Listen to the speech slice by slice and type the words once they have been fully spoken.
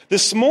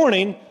This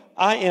morning,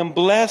 I am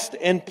blessed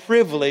and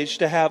privileged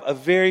to have a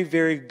very,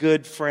 very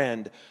good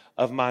friend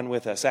of mine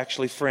with us.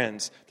 Actually,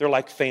 friends. They're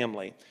like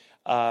family.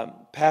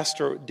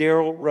 Pastor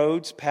Daryl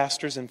Rhodes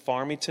pastors in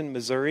Farmington,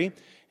 Missouri,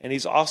 and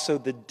he's also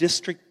the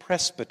district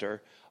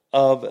presbyter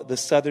of the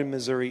Southern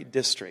Missouri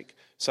District.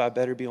 So I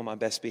better be on my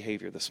best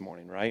behavior this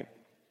morning, right?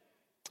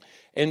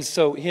 And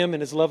so him and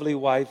his lovely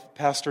wife,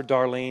 Pastor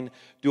Darlene,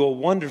 do a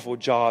wonderful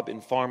job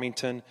in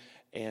Farmington,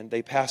 and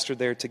they pastor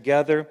there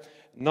together.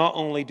 Not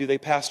only do they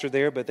pastor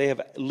there, but they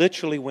have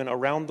literally went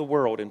around the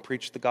world and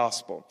preached the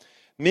gospel.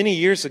 Many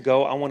years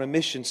ago, I went on a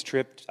missions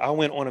trip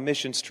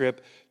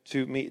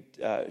to meet,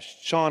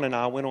 Sean and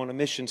I went on a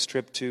missions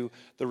trip to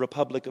the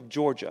Republic of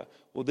Georgia.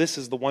 Well, this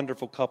is the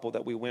wonderful couple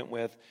that we went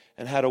with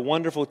and had a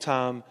wonderful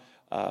time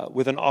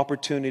with an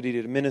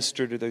opportunity to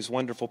minister to those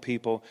wonderful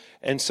people.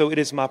 And so it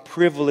is my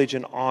privilege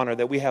and honor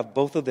that we have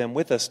both of them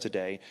with us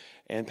today.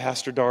 And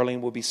Pastor Darlene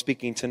will be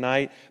speaking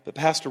tonight, but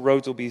Pastor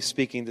Rhodes will be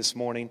speaking this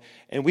morning.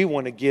 And we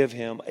want to give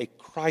him a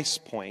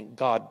Christ point.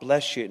 God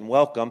bless you and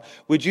welcome.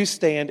 Would you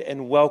stand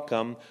and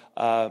welcome?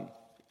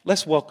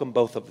 Let's welcome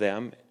both of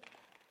them.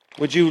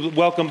 Would you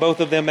welcome both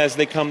of them as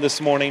they come this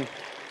morning?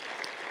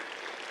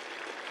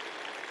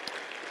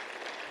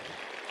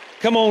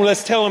 Come on,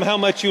 let's tell them how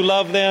much you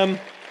love them.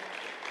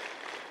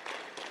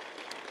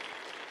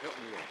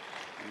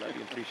 I love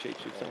you, appreciate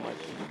you so much.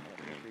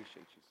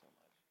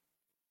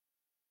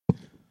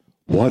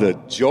 What a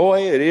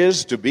joy it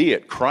is to be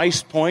at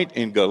Christ Point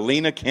in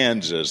Galena,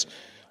 Kansas.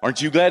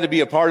 Aren't you glad to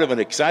be a part of an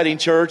exciting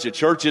church, a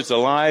church that's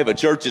alive, a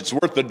church that's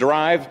worth the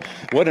drive?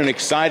 What an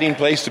exciting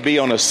place to be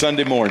on a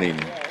Sunday morning.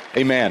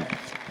 Amen.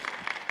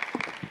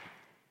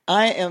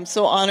 I am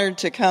so honored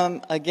to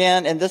come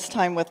again, and this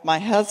time with my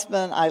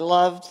husband. I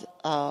loved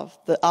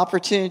the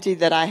opportunity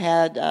that I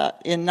had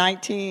in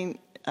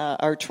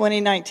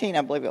 2019,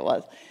 I believe it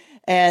was.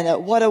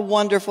 And what a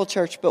wonderful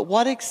church. But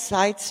what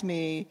excites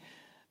me,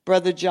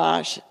 Brother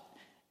Josh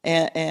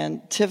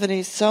and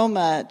Tiffany, so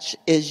much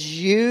is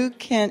you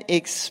can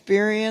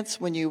experience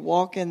when you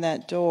walk in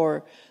that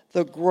door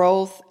the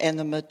growth and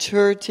the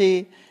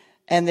maturity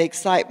and the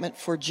excitement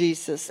for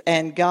Jesus.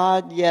 And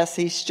God, yes,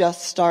 He's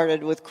just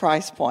started with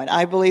Christ Point.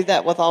 I believe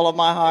that with all of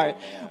my heart.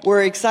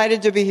 We're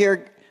excited to be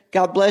here.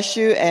 God bless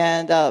you.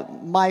 And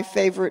my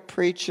favorite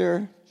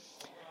preacher,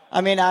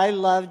 I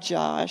love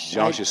Josh.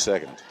 Josh is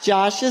second.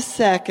 Josh is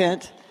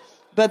second.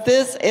 But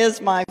this is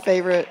my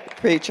favorite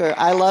preacher.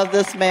 I love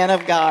this man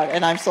of God,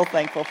 and I'm so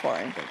thankful for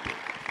him.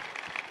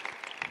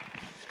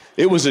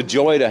 It was a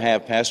joy to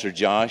have Pastor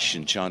Josh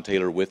and Sean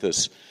Taylor with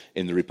us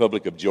in the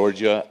Republic of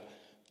Georgia.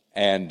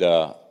 And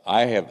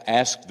I have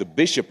asked the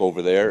bishop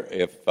over there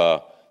if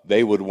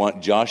they would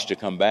want Josh to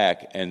come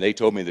back. And they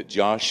told me that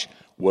Josh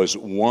was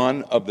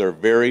one of their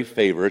very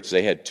favorites.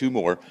 They had two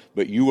more,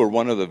 but you were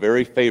one of the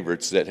very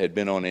favorites that had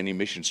been on any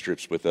mission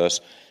trips with us.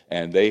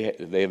 And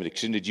they have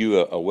extended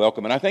you a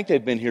welcome. And I think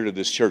they've been here to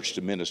this church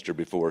to minister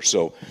before.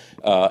 So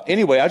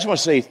anyway, I just want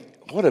to say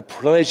what a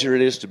pleasure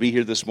it is to be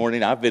here this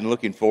morning. I've been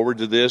looking forward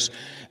to this.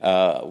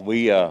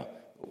 Our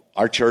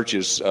church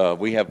is,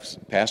 we have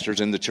pastors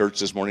in the church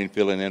this morning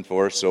filling in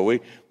for us. So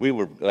we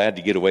were glad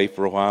to get away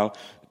for a while.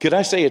 Could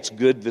I say it's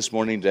good this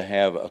morning to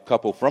have a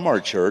couple from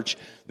our church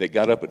that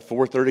got up at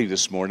 4:30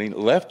 this morning,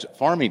 left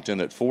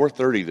Farmington at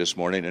 4:30 this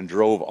morning, and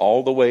drove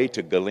all the way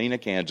to Galena,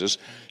 Kansas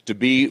to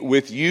be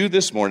with you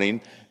this morning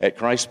at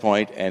Christ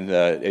Point. And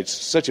it's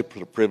such a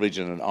privilege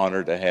and an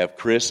honor to have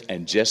Chris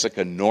and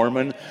Jessica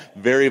Norman,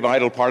 very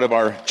vital part of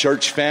our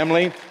church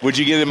family. Would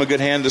you give them a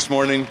good hand this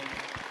morning?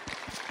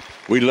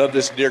 We love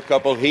this dear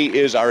couple. He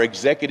is our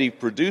executive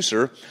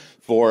producer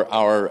for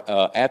our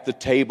At the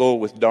Table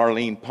with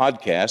Darlene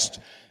podcast,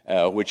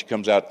 which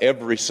comes out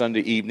every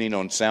Sunday evening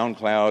on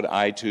SoundCloud,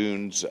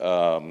 iTunes,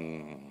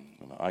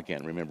 I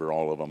can't remember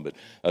all of them,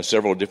 but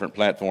several different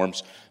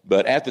platforms.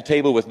 But At the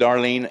Table with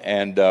Darlene,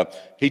 and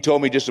he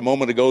told me just a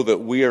moment ago that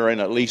we are in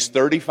at least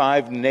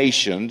 35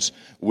 nations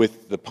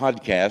with the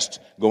podcast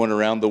going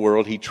around the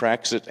world. He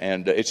tracks it,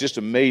 and it's just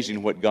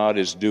amazing what God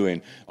is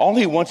doing. All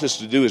He wants us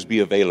to do is be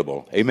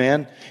available.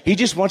 Amen? He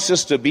just wants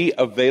us to be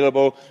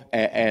available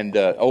and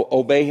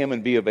obey Him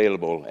and be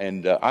available.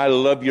 And I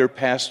love your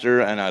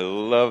pastor, and I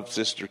love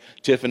Sister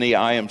Tiffany.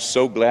 I am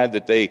so glad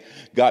that they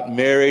got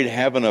married,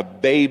 having a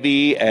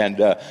baby, and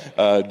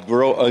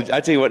grow.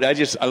 I tell you what,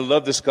 I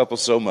love this couple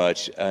so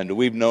much. And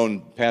we've known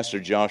Pastor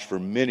Josh for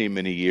many,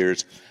 many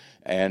years.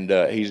 And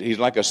he's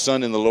like a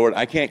son in the Lord.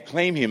 I can't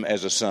claim him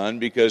as a son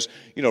because,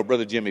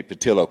 Brother Jimmy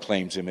Patillo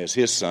claims him as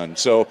his son.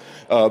 So,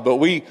 but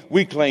we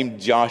claim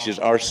Josh as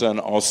our son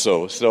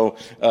also. So,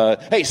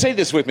 hey, say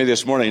this with me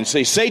this morning.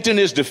 Say, Satan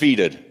is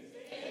defeated.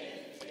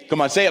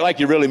 Come on, say it like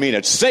you really mean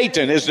it.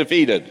 Satan is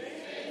defeated.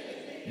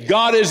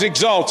 God is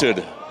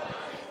exalted.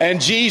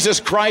 And Jesus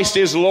Christ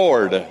is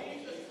Lord.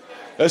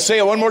 Let's say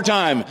it one more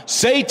time.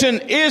 Satan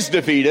is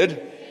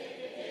defeated.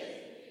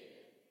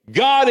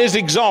 God is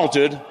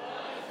exalted.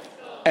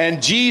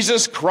 And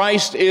Jesus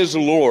Christ is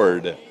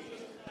Lord.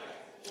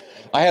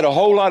 I had a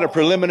whole lot of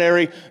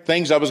preliminary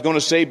things I was going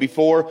to say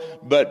before,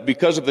 but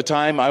because of the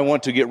time, I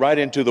want to get right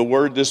into the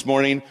Word this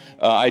morning.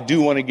 I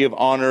do want to give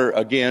honor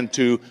again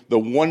to the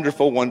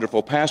wonderful,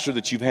 wonderful pastor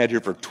that you've had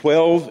here for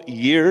 12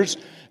 years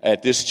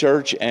at this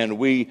church, and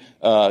we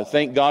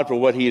thank God for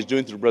what he is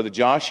doing through Brother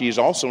Josh. He is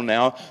also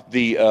now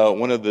the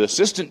one of the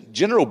assistant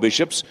general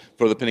bishops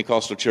for the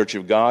Pentecostal Church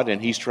of God,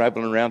 and he's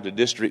traveling around to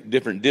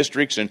different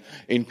districts and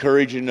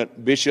encouraging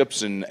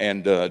bishops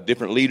and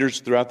different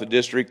leaders throughout the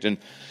district. And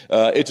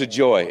it's a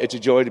joy. It's a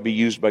joy to be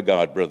used by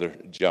God, Brother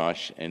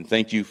Josh, and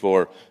thank you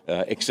for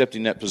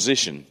accepting that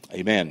position.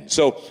 Amen.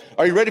 So,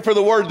 are you ready for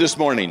the Word this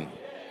morning?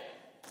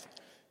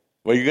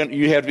 Well,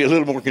 you have to be a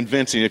little more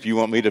convincing if you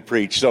want me to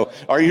preach. So,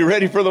 are you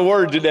ready for the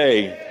Word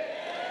today?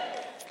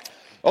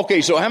 Okay,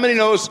 so how many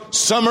knows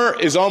summer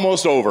is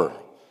almost over?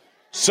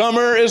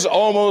 Summer is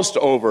almost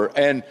over,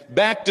 and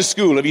back to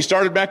school. Have you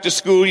started back to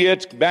school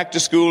yet? Back to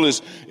school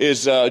is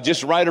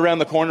just right around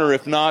the corner,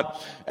 if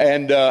not.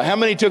 And how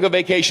many took a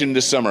vacation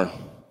this summer?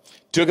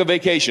 Took a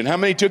vacation. How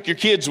many took your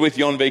kids with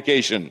you on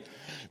vacation?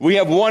 We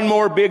have one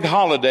more big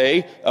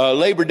holiday.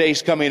 Labor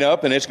Day's coming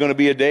up, and it's going to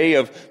be a day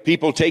of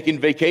people taking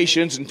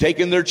vacations and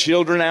taking their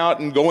children out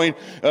and going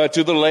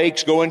to the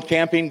lakes, going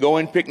camping,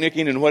 going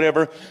picnicking and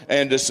whatever.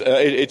 And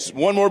it's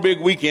one more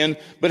big weekend.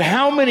 But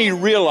how many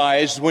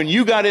realized when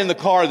you got in the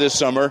car this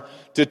summer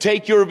to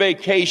take your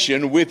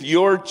vacation with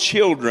your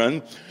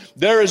children,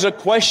 there is a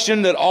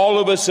question that all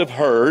of us have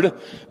heard.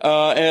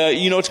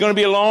 It's going to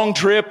be a long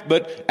trip,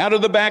 but out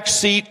of the back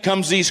seat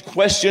comes these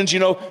questions.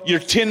 You're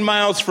 10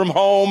 miles from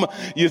home.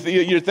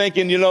 You're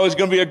thinking, it's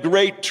going to be a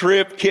great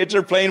trip. Kids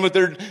are playing with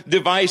their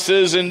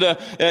devices and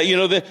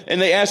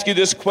they ask you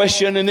this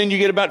question, and then you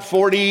get about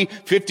 40,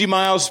 50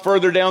 miles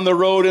further down the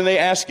road and they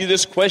ask you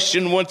this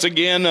question once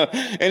again.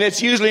 And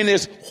it's usually in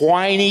this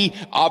whiny,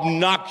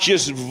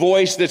 obnoxious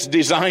voice that's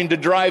designed to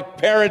drive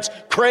parents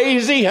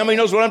crazy. How many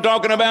knows what I'm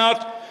talking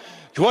about?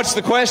 What's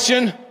the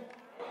question?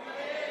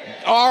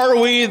 Are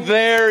we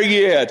there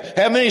yet?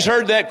 How many's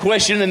heard that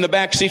question in the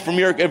back seat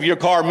of your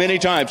car many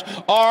times?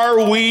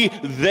 Are we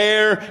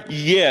there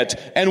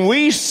yet? And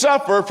we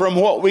suffer from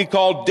what we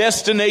call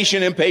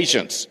destination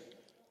impatience.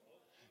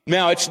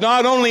 Now, it's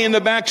not only in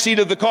the back seat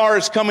of the car,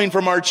 it's coming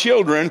from our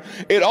children.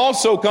 It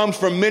also comes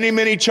from many,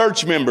 many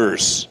church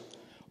members.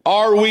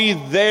 Are we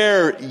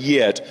there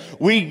yet?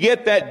 We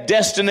get that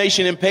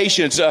destination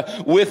impatience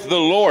with the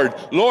Lord.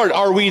 Lord,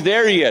 are we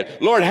there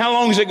yet? Lord, how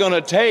long is it going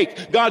to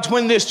take? God,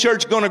 when's this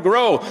church going to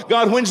grow?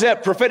 God, when's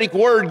that prophetic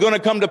word going to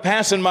come to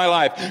pass in my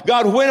life?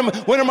 God,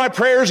 when are my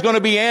prayers going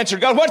to be answered?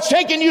 God, what's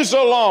taking you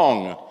so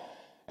long?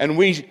 And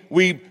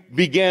we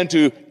began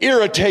to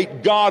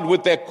irritate God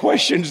with the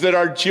questions that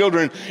our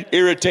children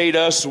irritate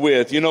us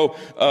with.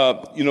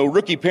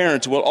 Rookie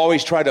parents will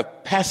always try to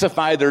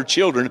pacify their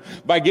children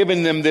by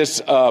giving them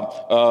this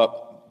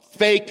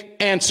fake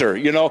answer.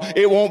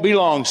 It won't be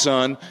long,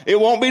 son. It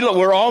won't be long.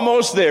 We're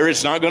almost there.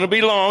 It's not going to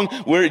be long.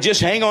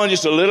 Just hang on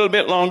just a little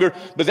bit longer.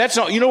 But that's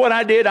not, what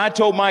I did? I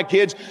told my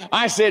kids,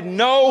 I said,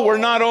 no, we're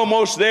not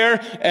almost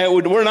there.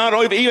 We're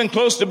not even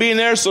close to being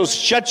there. So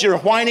shut your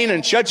whining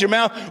and shut your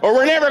mouth, or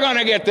we're never going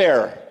to get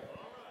there.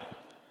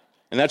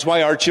 And that's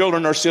why our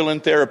children are still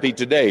in therapy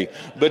today.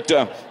 But,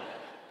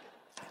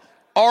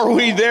 are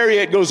we there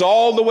yet? Goes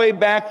all the way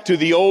back to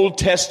the Old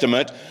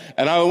Testament.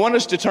 And I want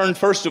us to turn,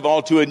 first of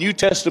all, to a New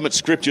Testament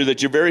scripture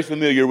that you're very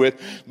familiar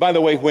with. By the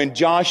way, when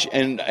Josh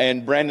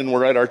and Brandon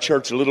were at our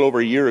church a little over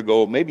a year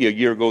ago, maybe a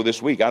year ago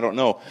this week, I don't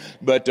know.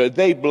 But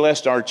they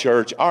blessed our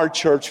church. Our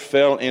church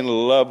fell in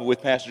love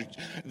with Pastor.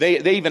 They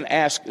even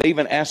ask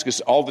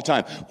us all the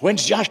time,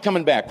 when's Josh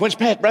coming back? When's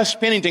Russ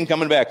Pennington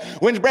coming back?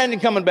 When's Brandon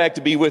coming back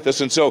to be with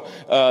us? And so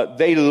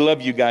they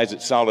love you guys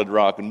at Solid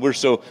Rock. And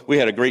we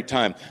had a great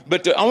time.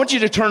 But I want you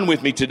to turn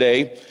with me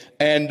today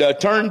and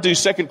turn to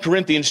 2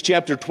 Corinthians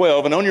chapter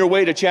 12. And on your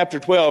way to chapter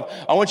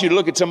 12, I want you to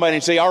look at somebody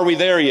and say, are we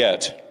there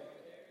yet?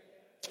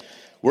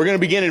 We're going to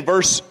begin in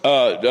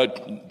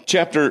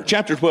chapter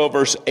 12,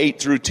 verse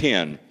 8 through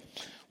 10.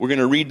 We're going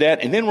to read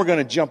that, and then we're going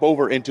to jump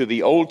over into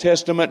the Old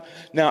Testament.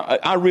 Now,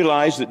 I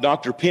realize that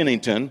Dr.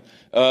 Pennington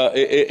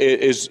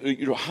is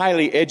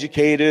highly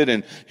educated,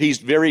 and he's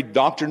very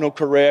doctrinal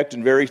correct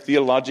and very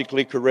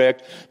theologically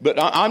correct. But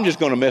I'm just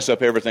going to mess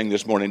up everything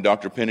this morning,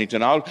 Dr.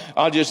 Pennington.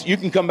 You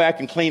can come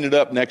back and clean it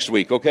up next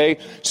week, okay?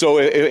 So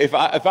if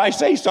I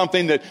say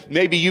something that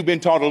maybe you've been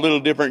taught a little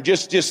different,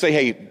 just say,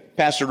 hey,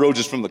 Pastor Rhodes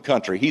is from the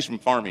country. He's from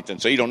Farmington,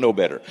 so you don't know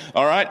better.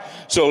 All right?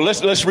 So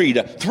let's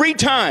read. 3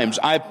 times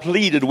I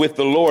pleaded with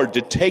the Lord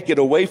to take it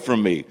away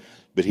from me.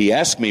 But he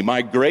asked me,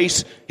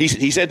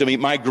 he said to me,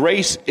 my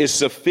grace is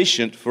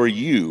sufficient for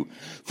you.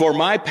 For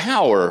my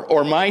power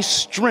or my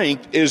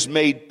strength is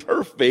made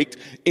perfect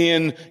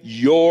in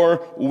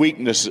your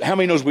weaknesses. How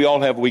many knows we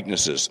all have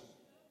weaknesses?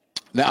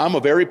 Now, I'm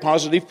a very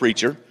positive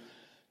preacher.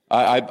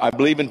 I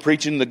believe in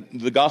preaching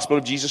the gospel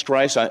of Jesus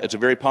Christ. It's a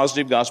very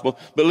positive gospel.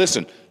 But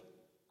listen,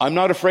 I'm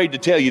not afraid to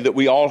tell you that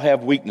we all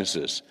have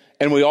weaknesses,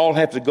 and we all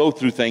have to go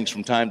through things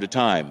from time to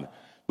time.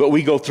 but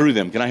we go through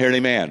them. Can I hear an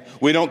amen?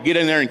 We don't get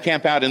in there and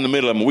camp out in the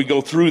middle of them. We go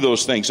through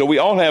those things. So we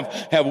all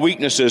have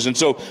weaknesses. And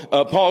so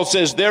Paul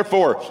says,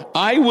 therefore,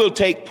 I will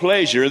take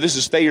pleasure. This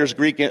is Thayer's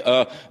Greek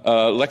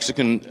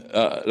lexicon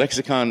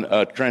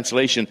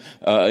translation,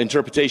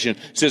 interpretation.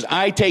 It says,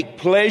 I take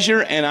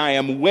pleasure and I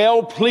am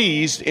well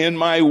pleased in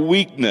my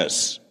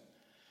weakness,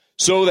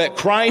 so that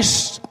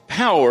Christ's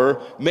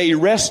power may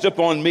rest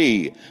upon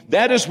me.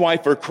 That is why,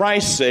 for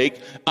Christ's sake,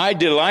 I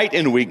delight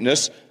in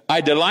weakness,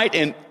 I delight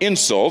in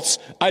insults,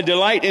 I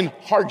delight in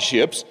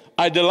hardships,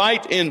 I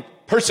delight in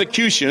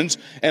persecutions,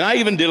 and I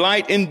even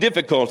delight in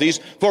difficulties.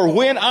 For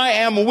when I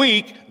am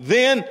weak,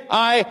 then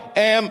I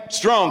am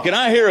strong. Can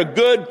I hear a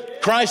good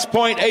Christ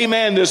point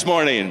amen this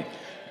morning?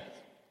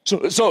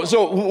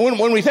 So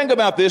when we think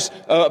about this,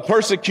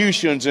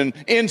 persecutions and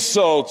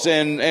insults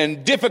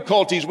and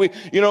difficulties, I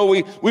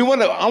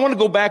want to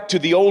go back to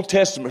the Old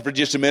Testament for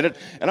just a minute,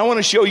 and I want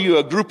to show you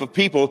a group of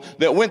people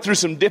that went through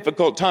some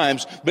difficult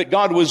times, but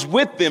God was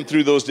with them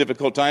through those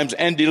difficult times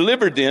and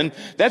delivered them.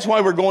 That's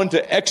why we're going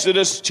to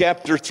Exodus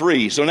chapter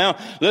 3. So now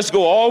let's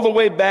go all the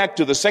way back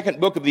to the second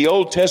book of the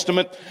Old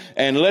Testament,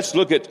 and let's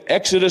look at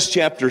Exodus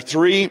chapter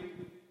 3.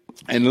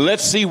 And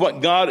let's see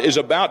what God is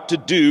about to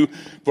do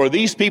for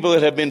these people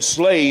that have been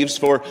slaves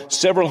for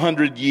several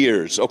hundred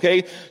years.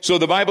 Okay? So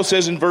the Bible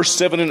says in verse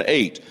 7 and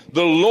 8,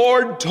 the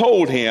Lord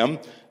told him,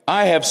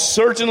 I have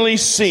certainly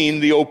seen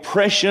the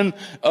oppression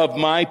of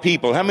my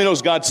people. How many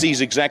knows God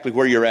sees exactly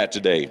where you're at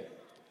today?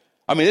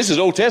 I mean, this is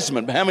Old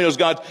Testament, but how many knows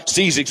God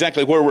sees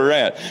exactly where we're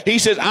at? He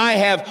says, I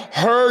have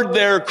heard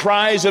their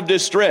cries of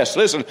distress.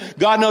 Listen,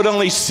 God not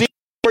only sees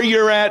where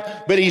you're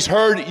at, but he's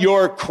heard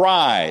your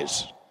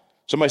cries.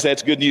 Somebody say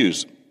that's good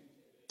news.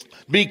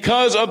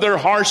 Because of their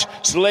harsh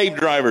slave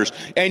drivers.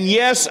 And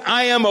yes,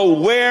 I am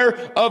aware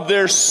of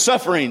their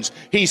sufferings.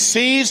 He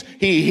sees,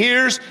 he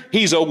hears,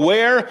 he's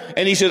aware,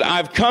 and he says,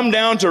 I've come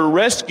down to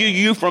rescue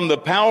you from the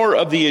power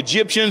of the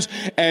Egyptians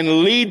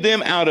and lead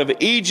them out of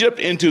Egypt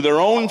into their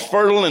own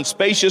fertile and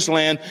spacious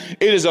land.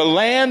 It is a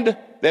land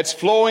that's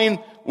flowing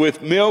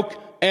with milk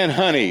and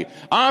honey.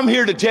 I'm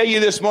here to tell you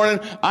this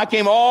morning, I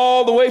came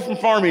all the way from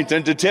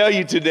Farmington to tell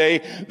you today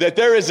that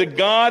there is a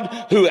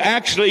God who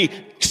actually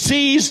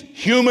sees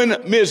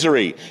human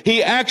misery.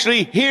 He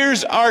actually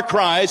hears our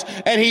cries,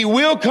 and he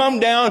will come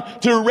down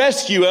to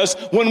rescue us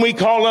when we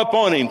call up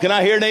on him. Can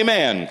I hear an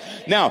amen?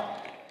 Now,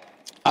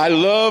 I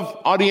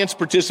love audience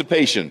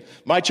participation.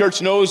 My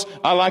church knows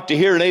I like to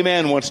hear an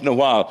amen once in a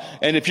while.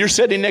 And if you're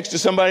sitting next to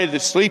somebody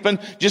that's sleeping,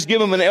 just give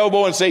them an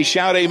elbow and say,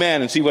 shout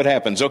amen, and see what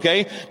happens,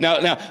 okay?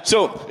 Now,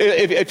 so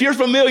if you're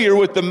familiar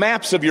with the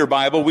maps of your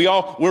Bible,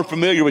 we're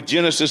familiar with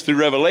Genesis through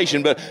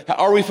Revelation, but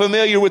are we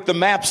familiar with the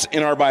maps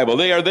in our Bible?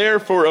 They are there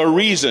for a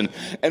reason.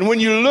 And when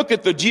you look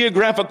at the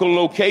geographical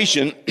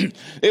location,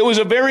 it was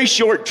a very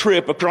short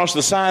trip across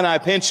the Sinai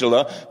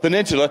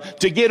Peninsula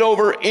to get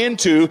over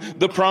into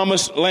the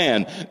Promised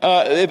Land.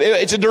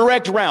 It's a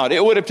direct route.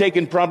 It would have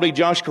taken probably,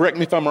 Josh, correct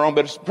me if I'm wrong,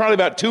 but it's probably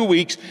about 2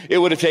 weeks it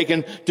would have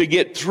taken to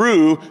get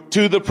through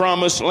to the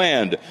Promised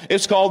Land.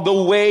 It's called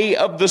the Way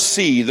of the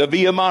Sea, the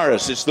Via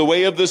Maris. It's the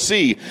Way of the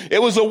Sea.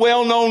 It was a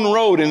well-known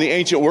road in the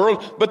ancient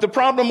world, but the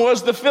problem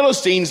was the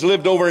Philistines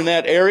lived over in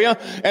that area,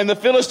 and the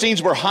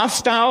Philistines were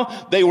hostile.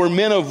 They were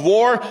men of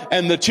war,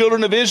 and the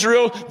children of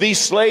Israel, these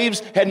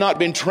slaves, had not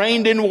been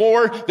trained in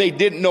war. They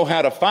didn't know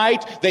how to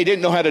fight. They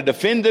didn't know how to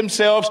defend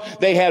themselves.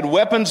 They had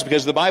weapons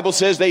because the Bible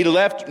says they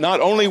left not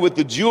only with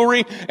the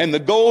jewelry and the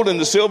gold and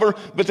the silver,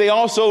 but they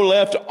also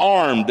left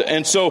armed.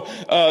 And so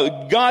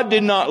God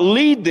did not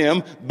lead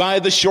them by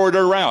the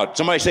shorter route.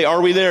 Somebody say,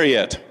 are we there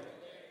yet?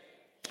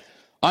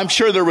 I'm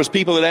sure there was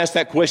people that asked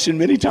that question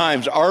many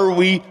times. Are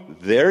we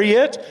there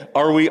yet?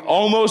 Are we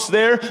almost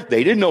there?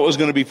 They didn't know it was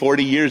going to be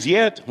 40 years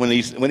yet when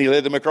he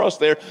led them across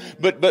there.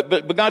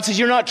 But God says,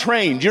 you're not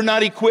trained. You're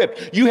not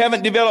equipped. You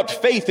haven't developed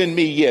faith in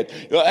me yet.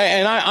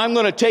 And I'm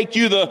going to take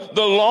you the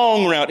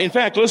long route. In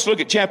fact, let's look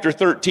at chapter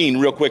 13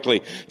 real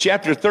quickly.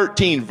 Chapter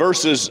 13,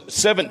 verses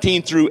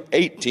 17 through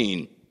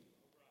 18.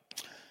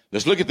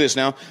 Let's look at this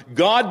now.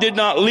 God did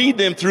not lead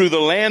them through the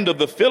land of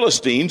the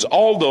Philistines,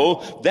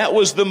 although that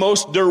was the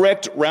most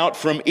direct route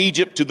from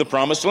Egypt to the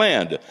Promised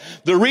Land.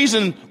 The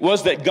reason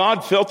was that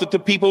God felt that the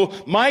people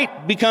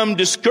might become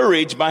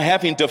discouraged by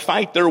having to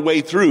fight their way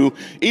through,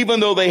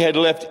 even though they had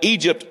left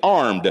Egypt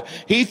armed.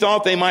 He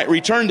thought they might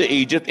return to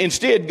Egypt.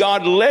 Instead,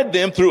 God led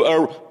them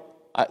through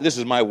this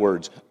is my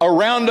words, a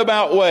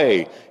roundabout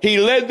way. He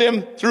led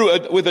them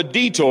with a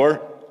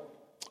detour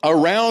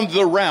around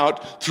the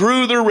route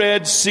through the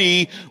Red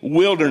Sea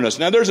wilderness.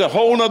 Now, there's a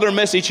whole other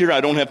message here.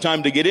 I don't have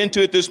time to get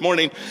into it this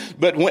morning.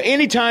 But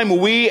anytime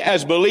we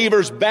as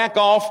believers back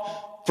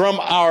off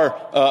from our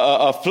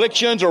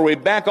afflictions, or we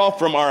back off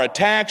from our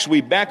attacks,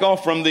 we back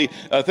off from the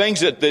things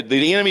that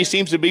the enemy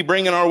seems to be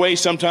bringing our way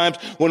sometimes,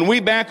 when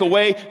we back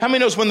away, how many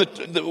knows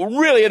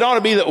really it ought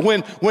to be that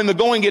when the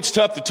going gets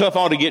tough, the tough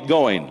ought to get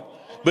going.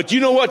 But you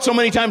know what so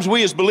many times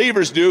we as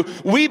believers do?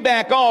 We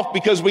back off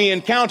because we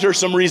encounter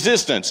some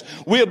resistance.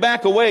 We'll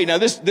back away. Now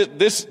this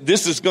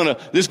is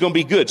gonna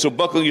be good. So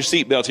buckle your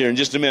seatbelt here in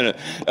just a minute.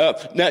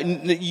 Now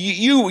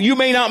you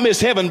may not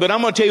miss heaven, but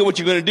I'm gonna tell you what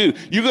you're gonna do.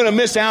 You're gonna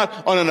miss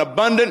out on an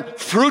abundant,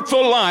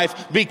 fruitful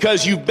life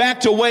because you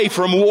backed away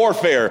from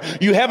warfare.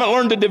 You haven't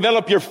learned to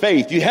develop your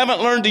faith. You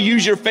haven't learned to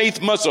use your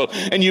faith muscle,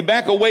 and you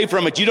back away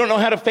from it. You don't know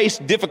how to face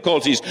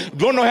difficulties.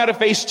 Don't know how to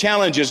face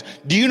challenges.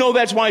 Do you know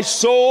that's why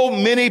so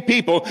many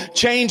people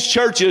change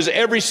churches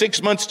every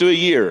 6 months to a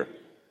year?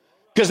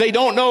 Because they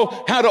don't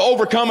know how to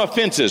overcome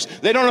offenses.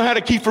 They don't know how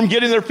to keep from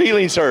getting their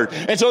feelings hurt.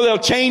 And so they'll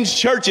change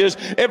churches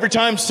every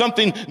time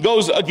something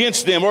goes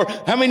against them. Or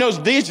how many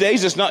knows these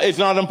days it's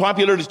not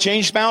unpopular to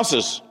change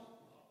spouses?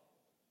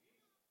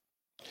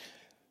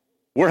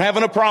 We're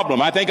having a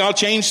problem. I think I'll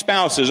change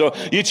spouses. Or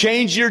you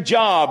change your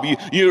job.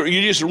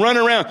 You just run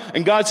around.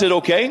 And God said,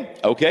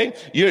 okay.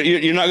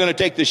 You're not going to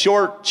take the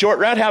short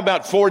route. How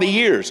about 40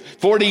 years?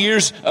 40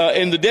 years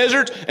in the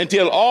desert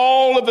until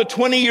all of the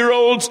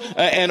 20-year-olds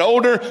and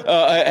older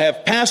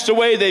have passed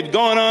away. They've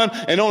gone on,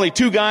 and only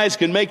 2 guys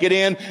can make it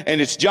in. And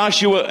it's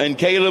Joshua and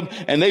Caleb.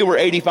 And they were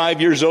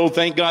 85 years old.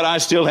 Thank God I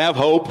still have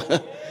hope.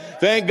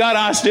 Thank God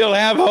I still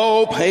have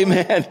hope.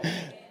 Amen.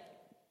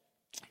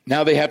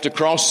 Now they have to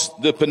cross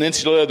the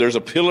peninsula. There's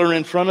a pillar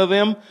in front of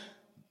them.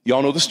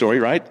 Y'all know the story,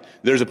 right?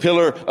 There's a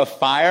pillar of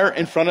fire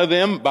in front of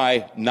them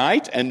by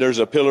night, and there's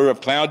a pillar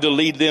of cloud to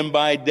lead them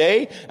by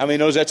day. I mean,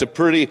 that's a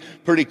pretty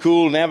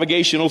cool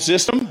navigational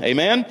system.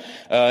 Amen.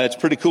 It's a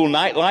pretty cool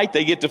night light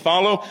they get to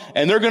follow,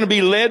 and they're going to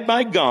be led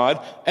by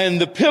God.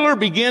 And the pillar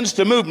begins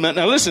to move.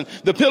 Now listen,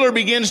 the pillar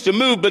begins to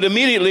move, but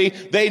immediately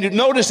they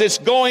notice it's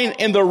going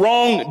in the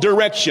wrong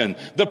direction.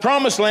 The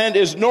promised land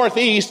is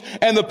northeast,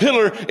 and the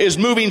pillar is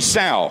moving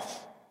south.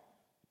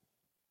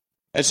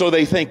 And so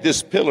they think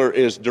this pillar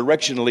is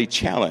directionally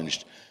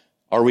challenged.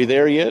 Are we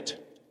there yet?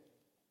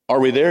 Are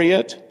we there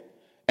yet?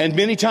 And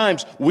many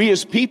times, we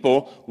as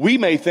people, we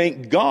may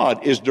think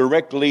God is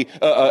directly,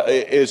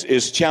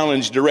 is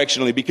challenged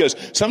directionally, because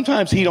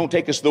sometimes He don't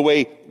take us the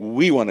way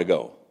we want to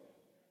go.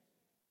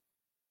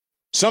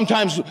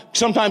 Sometimes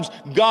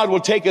God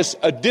will take us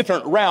a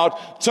different route.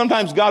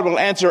 Sometimes God will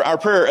answer our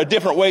prayer a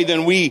different way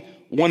than we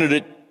wanted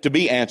it to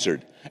be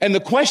answered. And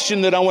the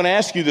question that I want to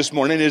ask you this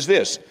morning is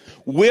this: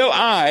 will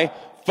I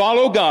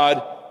follow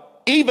God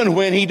even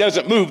when He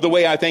doesn't move the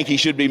way I think He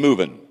should be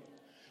moving?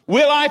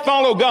 Will I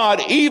follow God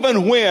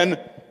even when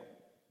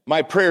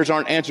my prayers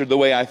aren't answered the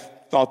way I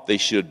thought they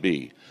should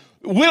be?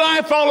 Will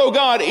I follow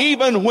God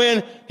even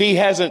when He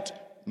hasn't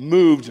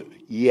moved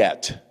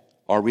yet?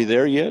 Are we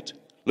there yet?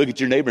 Look at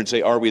your neighbor and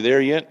say, are we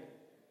there yet?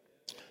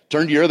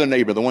 Turn to your other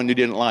neighbor, the one you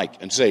didn't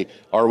like, and say,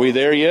 are we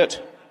there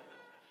yet?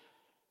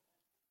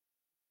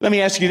 Let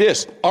me ask you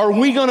this. Are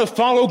we going to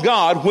follow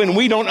God when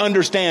we don't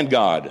understand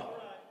God?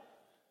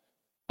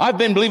 I've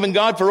been believing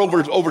God for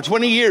over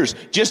 20 years.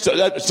 Just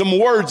some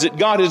words that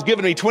God has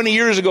given me 20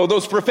 years ago.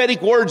 Those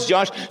prophetic words,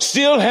 Josh,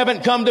 still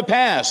haven't come to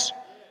pass.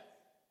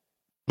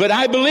 But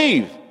I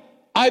believe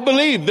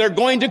they're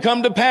going to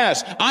come to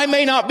pass. I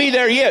may not be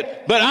there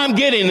yet, but I'm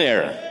getting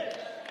there.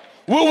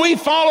 Will we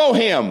follow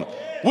Him?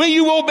 Will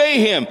you obey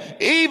Him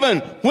even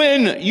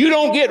when you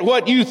don't get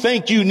what you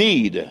think you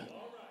need?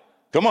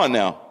 Come on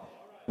now.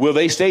 Will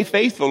they stay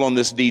faithful on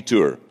this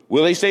detour?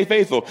 Will they stay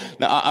faithful?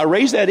 Now, I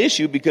raise that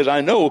issue because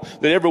I know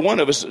that every one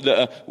of us,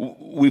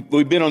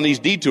 we've been on these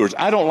detours.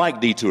 I don't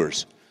like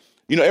detours.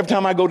 You know, every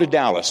time I go to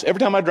Dallas, every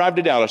time I drive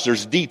to Dallas,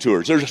 there's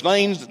detours. There's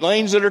lanes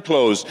that are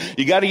closed.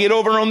 You got to get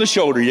over on the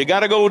shoulder. You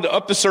got to go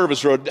up the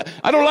service road.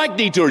 I don't like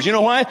detours. You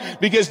know why?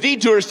 Because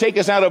detours take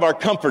us out of our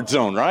comfort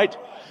zone, right?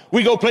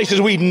 We go places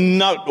we're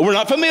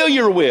not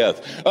familiar with.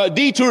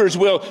 Detours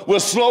will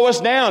slow us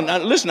down. Now,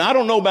 listen, I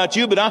don't know about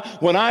you, but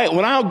when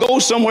I go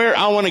somewhere,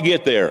 I want to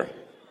get there.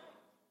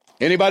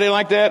 Anybody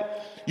like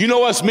that? You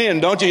know us men,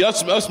 don't you?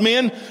 Us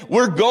men,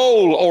 we're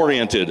goal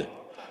oriented.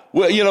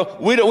 Well, you know,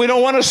 we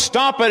don't want to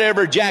stop at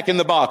every Jack in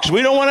the Box.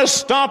 We don't want to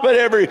stop at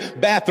every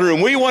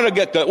bathroom. We want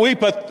to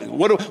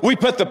we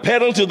put the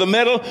pedal to the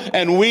metal,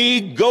 and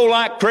we go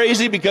like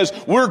crazy because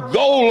we're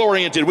goal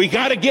oriented. We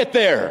got to get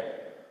there.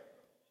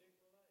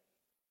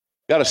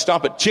 Got to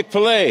stop at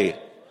Chick-fil-A.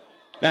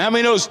 Now, how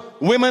many knows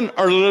women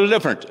are a little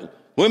different?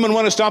 Women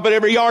want to stop at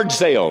every yard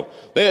sale.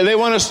 They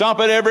want to stop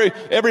at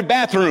every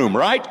bathroom,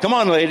 right? Come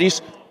on,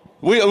 ladies.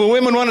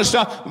 Women want to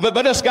stop,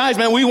 but us guys,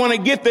 man, we want to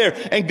get there.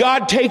 And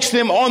God takes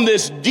them on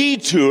this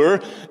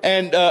detour.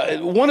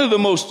 And one of the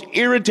most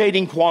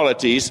irritating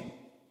qualities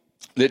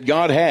that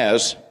God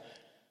has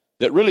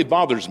that really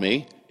bothers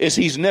me is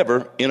He's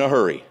never in a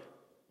hurry.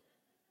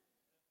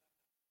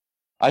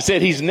 I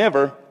said He's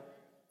never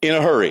in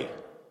a hurry.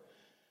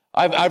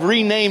 I've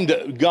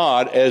renamed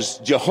God as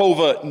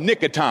Jehovah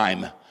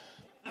Nickatime.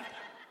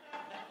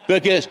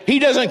 Because He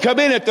doesn't come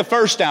in at the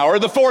 1st hour,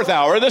 the 4th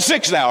hour, the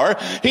 6th hour.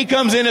 He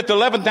comes in at the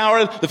 11th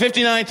hour, the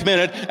 59th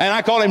minute, and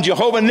I call Him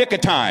Jehovah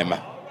Nickatime.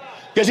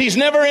 Because He's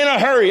never in a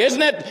hurry. Doesn't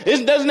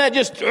that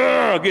just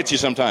get you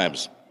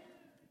sometimes?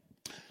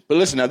 But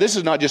listen, now this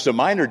is not just a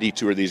minor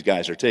detour these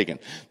guys are taking.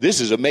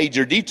 This is a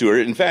major detour.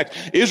 In fact,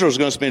 Israel's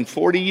going to spend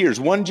 40 years,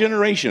 one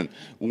generation,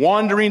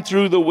 wandering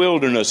through the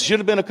wilderness. Should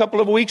have been a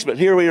couple of weeks, but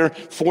here we are,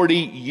 40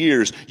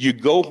 years. You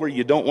go where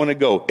you don't want to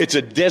go. It's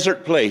a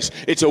desert place.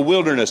 It's a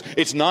wilderness.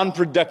 It's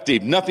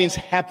non-productive. Nothing's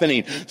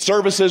happening.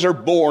 Services are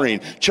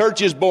boring.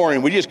 Church is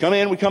boring. We just come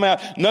in, we come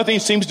out. Nothing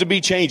seems to be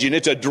changing.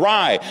 It's a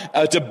dry,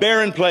 it's a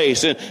barren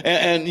place.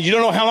 And you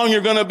don't know how long you're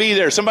going to be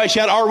there. Somebody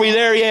shout, are we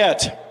there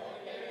yet?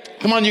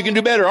 Come on, you can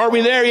do better. Are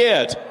we there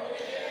yet?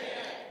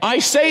 I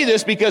say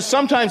this because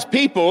sometimes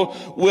people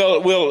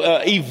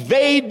will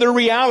evade the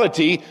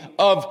reality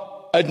of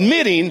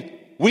admitting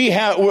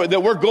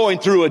that we're going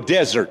through a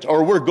desert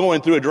or we're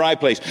going through a dry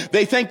place.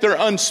 They think they're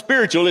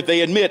unspiritual if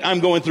they admit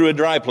I'm going through a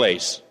dry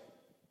place.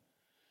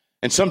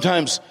 And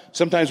sometimes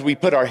we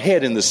put our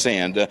head in the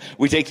sand.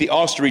 We take the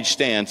ostrich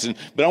stance.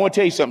 But I want to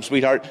tell you something,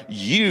 sweetheart.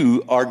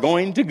 You are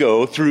going to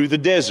go through the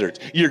desert.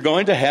 You're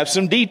going to have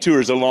some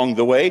detours along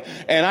the way.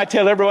 And I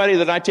tell everybody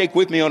that I take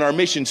with me on our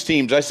missions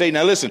teams, I say,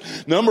 now listen,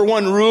 number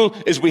one rule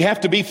is we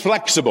have to be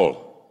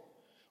flexible.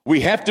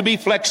 We have to be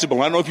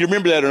flexible. I don't know if you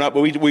remember that or not,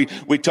 but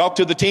we talk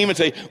to the team and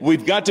say,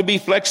 we've got to be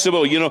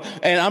flexible,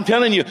 And I'm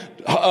telling you,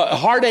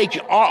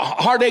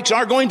 heartaches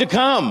are going to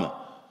come.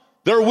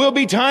 There will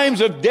be times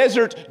of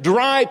desert,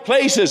 dry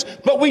places,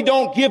 but we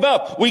don't give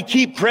up. We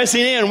keep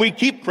pressing in. We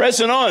keep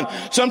pressing on.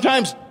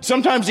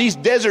 Sometimes these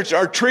deserts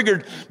are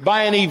triggered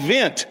by an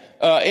event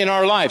in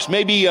our lives.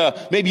 Maybe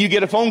you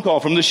get a phone call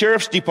from the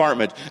sheriff's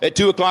department at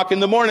 2:00 in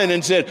the morning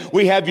and said,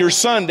 we have your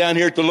son down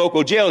here at the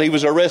local jail. He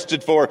was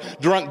arrested for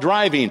drunk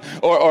driving.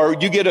 Or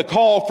you get a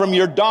call from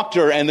your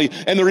doctor and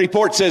the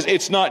report says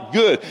it's not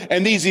good.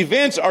 And these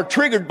events are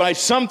triggered by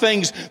some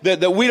things that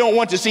we don't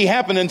want to see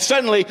happen. And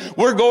suddenly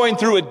we're going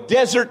through a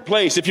desert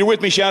place. If you're with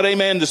me, shout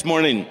amen this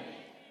morning.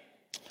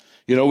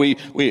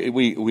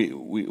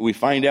 We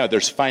find out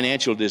there's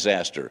financial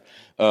disaster.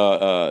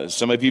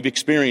 Some of you've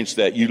experienced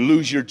that. You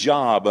lose your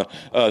job,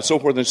 so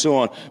forth and so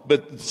on.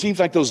 But it seems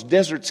like those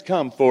deserts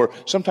come for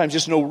sometimes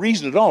just no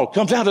reason at all. It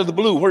comes out of the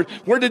blue.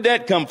 Where did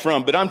that come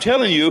from? But I'm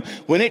telling you,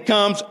 when it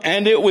comes,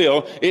 and it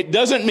will, it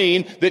doesn't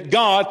mean that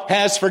God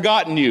has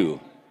forgotten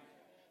you.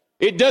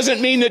 It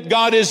doesn't mean that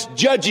God is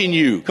judging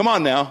you. Come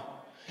on now.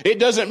 It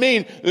doesn't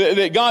mean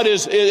that God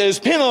is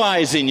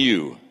penalizing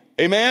you.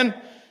 Amen?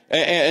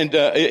 And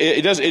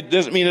it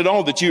doesn't mean at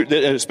all that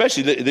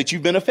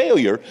you've been a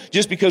failure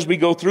just because we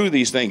go through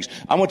these things.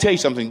 I'm going to tell you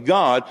something.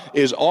 God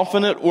is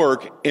often at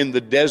work in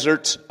the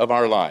deserts of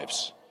our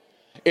lives.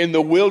 In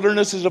the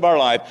wildernesses of our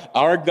life,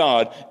 our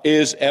God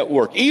is at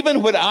work.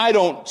 Even when I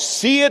don't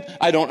see it,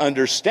 I don't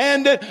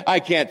understand it, I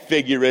can't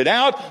figure it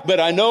out, but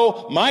I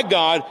know my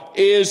God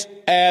is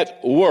at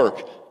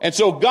work. And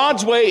so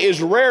God's way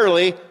is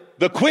rarely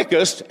the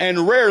quickest,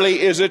 and rarely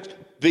is it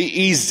the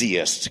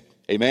easiest.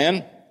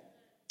 Amen?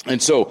 And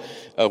so,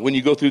 when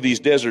you go through these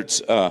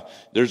deserts,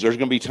 there's going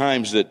to be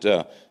times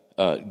that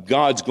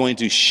God's going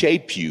to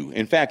shape you.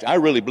 In fact, I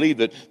really believe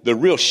that the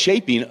real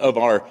shaping of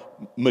our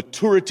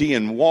maturity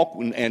and walk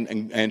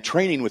and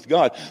training with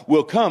God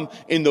will come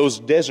in those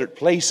desert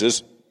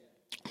places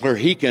where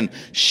He can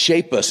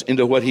shape us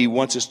into what He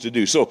wants us to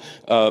do. So,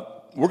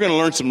 we're going to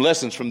learn some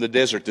lessons from the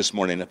desert this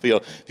morning. If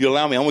you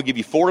allow me, I'm going to give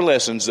you 4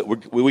 lessons that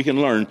we can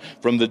learn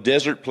from the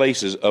desert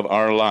places of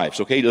our lives.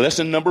 Okay,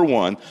 lesson number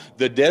 1,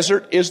 the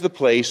desert is the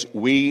place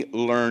we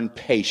learn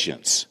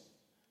patience.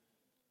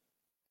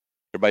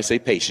 Everybody say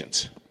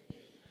patience.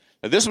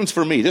 Now, this one's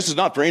for me. This is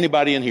not for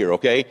anybody in here,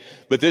 okay?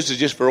 But this is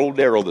just for old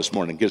Daryl this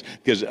morning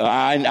because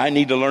I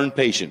need to learn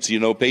patience.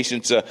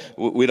 Patience,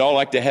 we'd all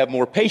like to have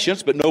more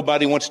patience, but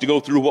nobody wants to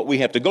go through what we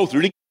have to go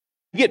through to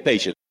get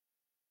patience.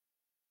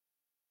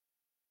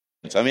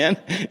 Amen.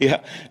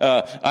 Yeah.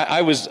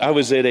 I was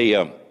at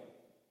a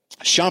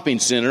shopping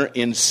center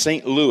in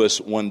St.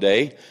 Louis one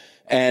day,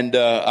 and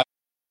the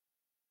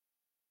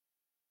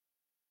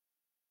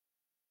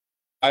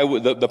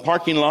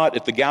parking lot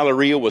at the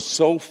Galleria was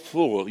so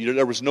full.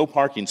 There was no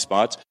parking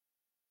spots,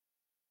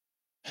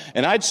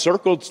 and I'd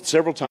circled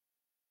several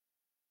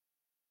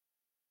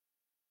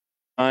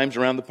times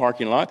around the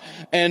parking lot,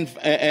 and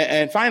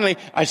finally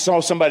I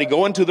saw somebody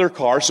go into their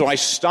car, so I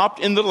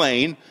stopped in the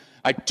lane.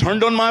 I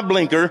turned on my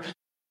blinker.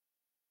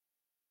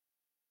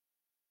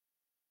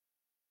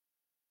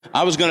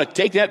 I was going to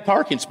take that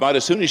parking spot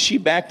as soon as she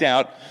backed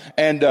out.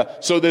 And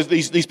so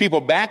these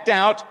people backed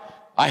out.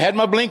 I had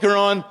my blinker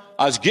on.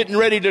 I was getting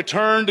ready to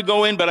turn to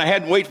go in, but I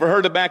had to wait for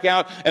her to back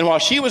out. And while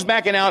she was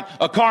backing out,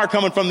 a car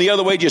coming from the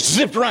other way just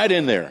zipped right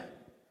in there.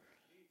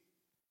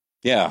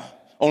 Yeah,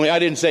 only I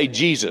didn't say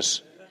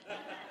Jesus.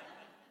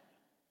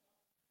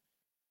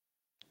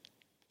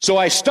 So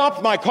I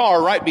stopped my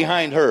car right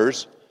behind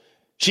hers.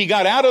 She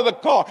got out of the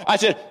car. I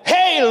said,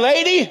 "Hey,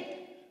 lady."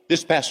 This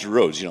is Pastor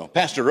Rhodes,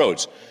 Pastor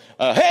Rhodes.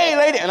 hey,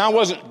 lady. And I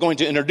wasn't going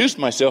to introduce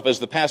myself as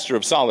the pastor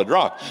of Solid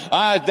Rock.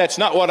 That's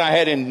not what I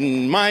had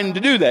in mind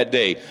to do that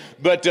day.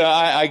 But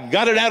I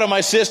got it out of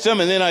my system,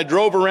 and then I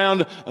drove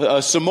around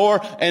some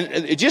more. And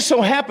it just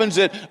so happens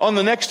that on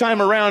the next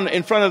time around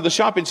in front of the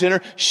shopping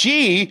center,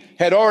 she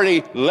had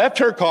already left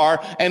her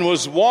car and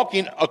was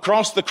walking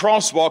across the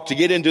crosswalk to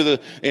get into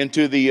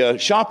the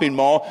shopping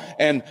mall.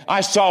 And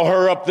I saw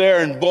her up there,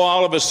 and boy,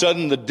 all of a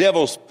sudden the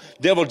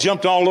devil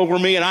jumped all over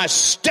me, and I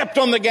stepped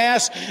on the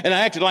gas, and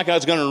I acted like I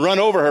was going to run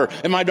over her.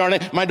 And my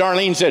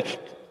Darlene said,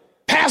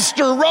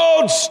 Pastor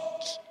Rhodes,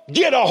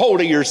 get a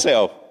hold of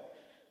yourself.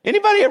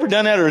 Anybody ever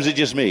done that, or is it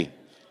just me?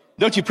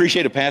 Don't you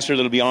appreciate a pastor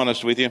that'll be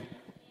honest with you?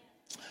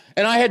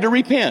 And I had to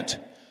repent.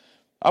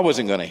 I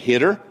wasn't going to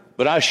hit her,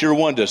 but I sure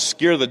wanted to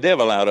scare the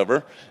devil out of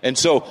her. And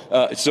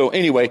so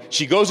anyway,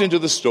 she goes into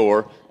the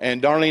store,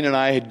 and Darlene and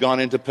I had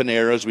gone into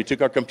Panera's. We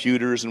took our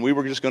computers, and we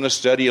were just going to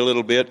study a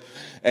little bit.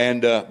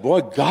 And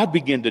boy, God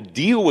began to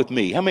deal with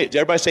me. Did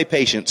everybody say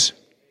patience?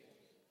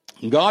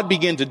 God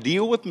began to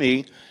deal with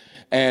me.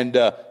 And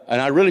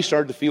I really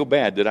started to feel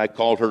bad that I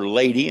called her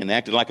lady and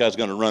acted like I was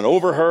going to run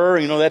over her.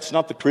 You know, that's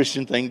not the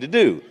Christian thing to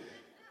do.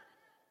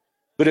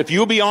 But if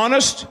you'll be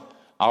honest,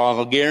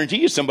 I'll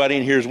guarantee you somebody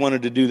in here has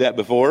wanted to do that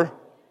before.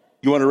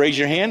 You want to raise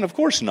your hand? Of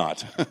course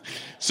not.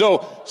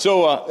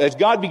 So as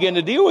God began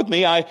to deal with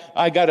me,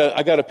 I got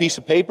a piece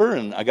of paper,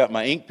 and I got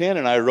my ink pen,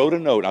 and I wrote a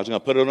note. I was going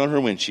to put it on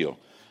her windshield.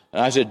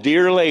 And I said,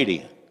 Dear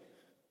lady.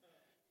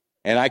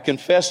 And I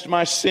confessed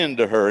my sin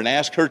to her and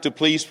asked her to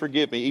please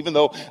forgive me, even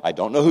though I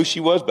don't know who she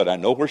was, but I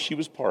know where she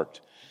was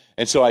parked.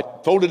 And so I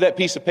folded that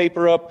piece of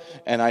paper up,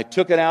 and I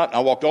took it out, and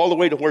I walked all the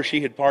way to where she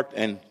had parked,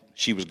 and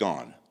she was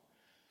gone.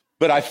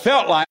 But I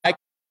felt like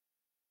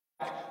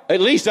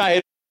at least I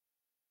had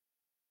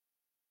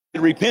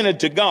repented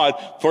to God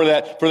for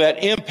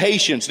that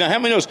impatience. Now, how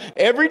many knows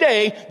every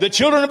day the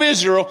children of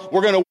Israel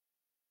were going to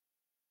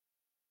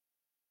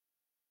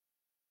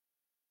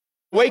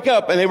wake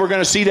up, and they were going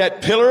to see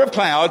that pillar of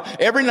cloud.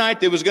 Every night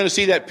they was going to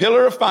see that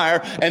pillar of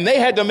fire, and they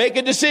had to make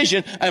a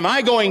decision. Am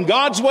I going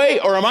God's way,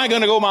 or am I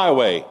going to go my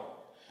way?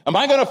 Am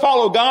I going to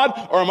follow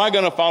God, or am I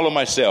going to follow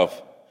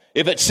myself?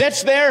 If it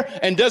sits there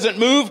and doesn't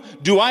move,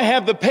 do I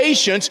have the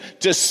patience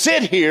to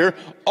sit here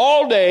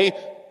all day,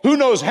 who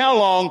knows how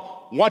long,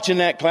 watching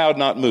that cloud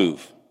not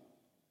move?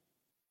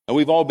 And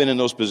we've all been in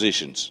those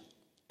positions.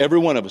 Every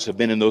one of us have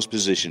been in those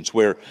positions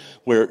where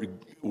we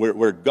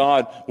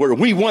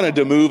wanted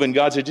to move, and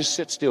God said, just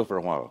sit still for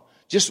a while.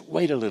 Just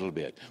wait a little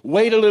bit.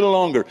 Wait a little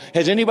longer.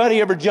 Has anybody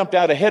ever jumped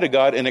out ahead of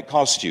God and it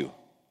cost you?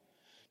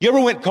 You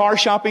ever went car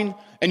shopping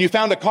and you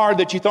found a car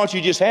that you thought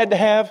you just had to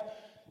have?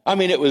 I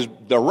mean, it was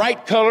the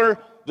right color.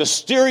 The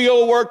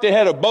stereo worked. It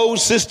had a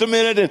Bose system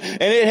in it,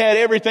 and it had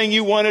everything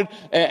you wanted.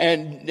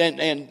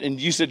 And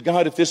you said,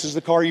 God, if this is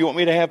the car you want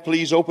me to have,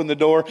 please open the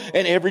door.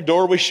 And every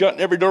door was shut,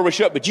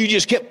 But you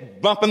just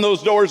kept bumping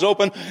those doors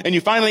open, and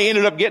you finally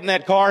ended up getting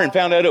that car and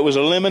found out it was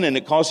a lemon, and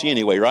it cost you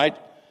anyway, right?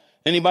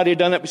 Anybody have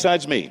done that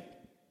besides me?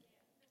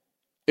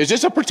 Is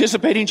this a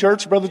participating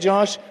church, Brother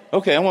Josh?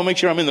 Okay, I want to make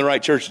sure I'm in the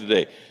right church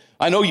today.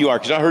 I know you are,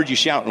 because I heard you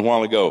shouting a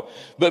while ago.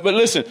 But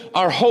listen,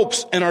 our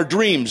hopes and our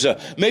dreams,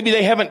 maybe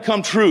they haven't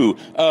come true.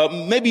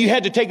 Maybe you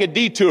had to take a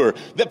detour.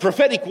 The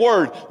prophetic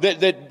word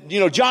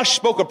that Josh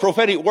spoke a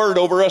prophetic word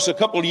over us a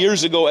couple of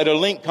years ago at a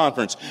Link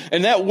conference.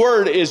 And that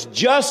word is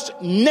just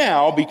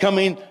now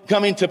coming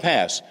to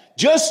pass.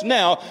 Just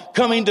now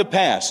coming to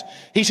pass.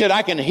 He said,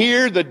 I can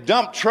hear the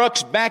dump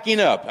trucks backing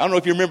up. I don't know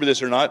if you remember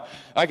this or not.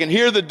 I can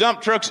hear the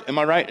dump trucks. Am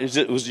I right?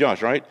 It was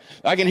Josh, right?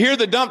 I can hear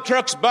the dump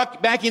trucks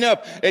backing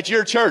up at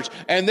your church,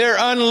 and they're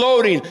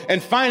unloading,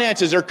 and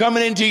finances are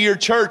coming into your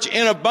church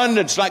in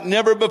abundance like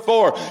never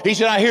before. He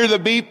said, I hear the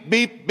beep,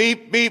 beep,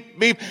 beep, beep,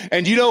 beep.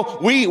 And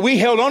we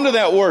held on to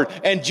that word.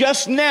 And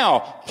just now,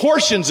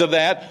 portions of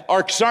that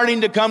are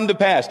starting to come to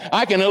pass.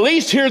 I can at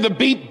least hear the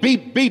beep,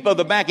 beep, beep of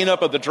the backing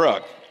up of the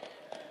truck.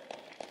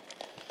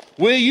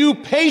 Will you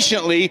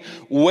patiently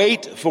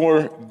wait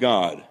for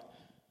God?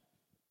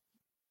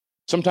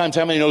 Sometimes,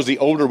 how many knows the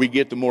older we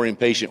get, the more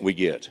impatient we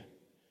get?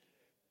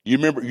 You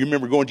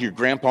remember going to your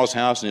grandpa's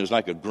house and it was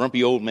like a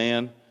grumpy old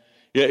man?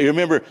 Yeah, you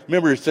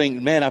remember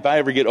thinking, man, if I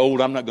ever get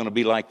old, I'm not going to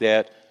be like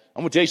that.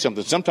 I'm going to tell you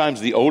something.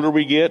 Sometimes the older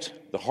we get,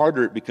 the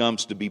harder it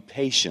becomes to be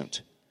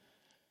patient.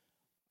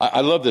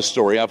 I love this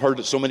story. I've heard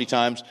it so many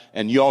times,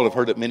 and you all have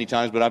heard it many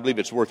times, but I believe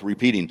it's worth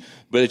repeating.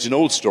 But it's an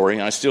old story,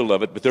 and I still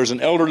love it. But there's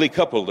an elderly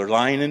couple. They're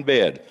lying in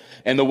bed.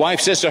 And the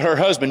wife says to her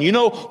husband,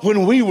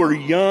 when we were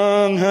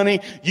young,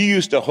 honey, you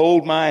used to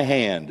hold my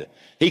hand.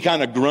 He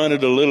kind of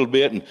grunted a little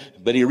bit,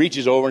 but he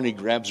reaches over and he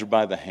grabs her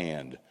by the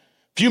hand. A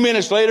few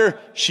minutes later,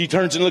 she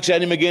turns and looks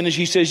at him again, and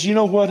she says, you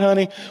know what,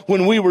 honey?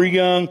 When we were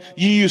young,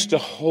 you used to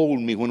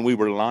hold me when we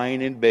were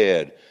lying in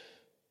bed.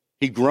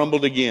 He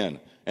grumbled again,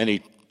 and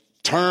he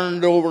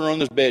turned over on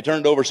this bed,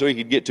 turned over so he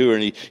could get to her,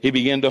 and he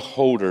began to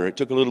hold her. It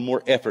took a little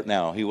more effort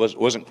now. He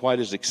wasn't quite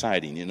as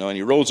exciting, and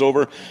he rolls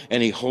over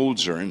and he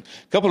holds her. And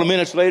a couple of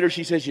minutes later,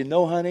 she says,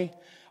 honey,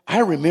 I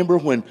remember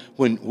when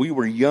we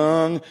were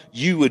young,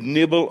 you would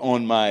nibble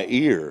on my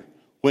ear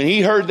When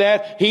he heard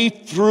that, he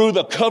threw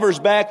the covers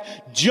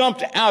back,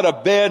 jumped out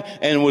of bed,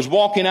 and was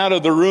walking out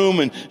of the room.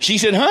 And she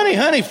said,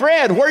 honey,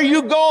 Fred, where are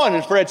you going?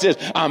 And Fred says,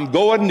 I'm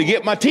going to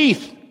get my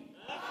teeth.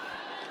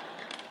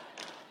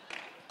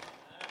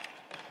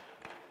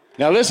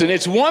 Now listen,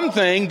 it's one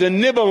thing to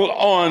nibble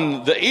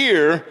on the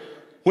ear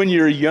when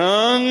you're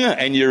young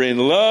and you're in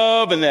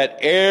love and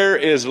that ear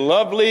is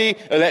lovely,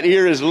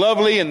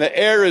 and the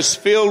air is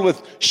filled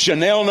with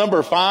Chanel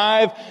No.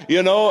 5,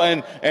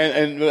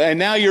 and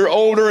now you're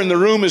older and the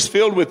room is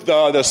filled with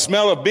the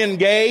smell of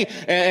Bengay,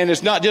 and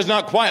it's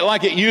not quite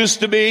like it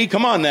used to be.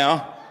 Come on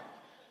now.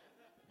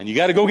 And you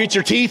got to go get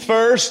your teeth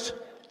first.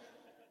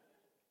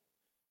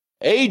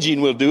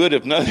 Aging will do it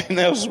if nothing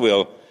else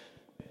will.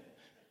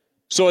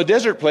 So a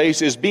desert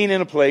place is being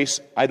in a place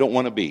I don't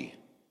want to be.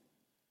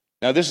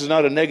 Now, this is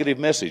not a negative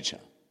message.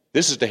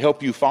 This is to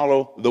help you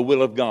follow the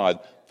will of God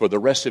for the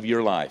rest of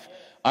your life.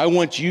 I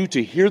want you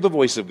to hear the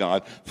voice of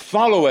God,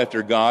 follow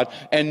after God,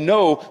 and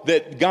know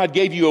that God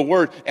gave you a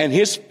word, and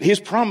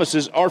His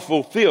promises are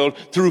fulfilled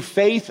through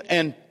faith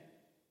and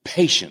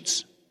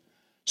patience.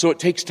 So it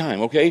takes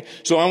time, okay?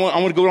 So I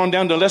want to go on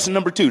down to lesson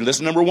number 2.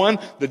 Lesson number 1,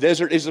 the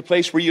desert is the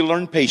place where you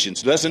learn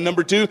patience. Lesson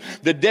number 2,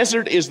 the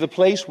desert is the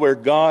place where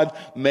God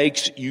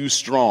makes you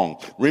strong.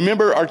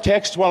 Remember our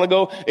text a while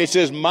ago? It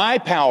says, my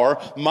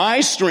power,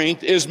 my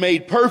strength is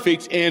made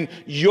perfect in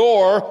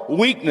your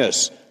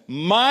weakness.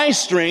 My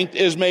strength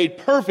is made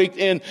perfect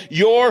in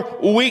your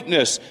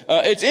weakness.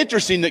 It's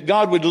interesting that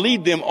God would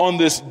lead them on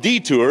this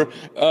detour,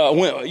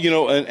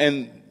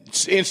 and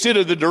instead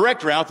of the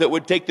direct route that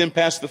would take them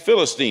past the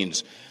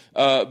Philistines.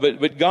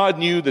 But God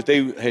knew that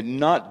they had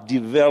not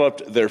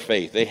developed their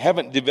faith. They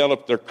haven't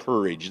developed their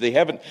courage. They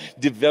haven't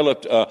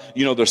developed,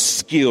 their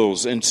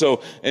skills. And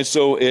so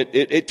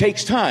it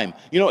takes time.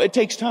 It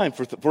takes time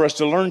for us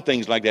to learn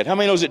things like that. How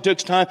many knows it took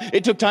time?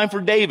 It took time for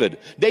David.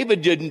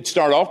 David didn't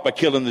start off by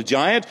killing the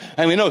giant.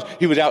 How many knows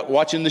he was out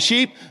watching the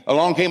sheep?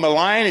 Along came a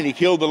lion and he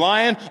killed the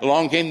lion.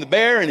 Along came the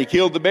bear and he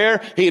killed the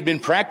bear. He had been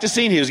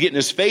practicing. He was getting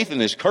his faith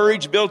and his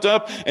courage built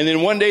up. And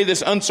then one day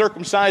this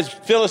uncircumcised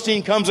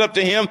Philistine comes up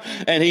to him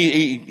and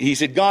he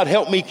said, God,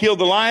 help me kill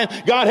the lion.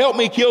 God, help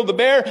me kill the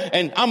bear.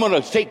 And I'm going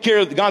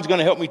to God's going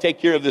to help me take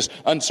care of this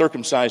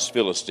uncircumcised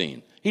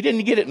Philistine. He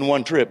didn't get it in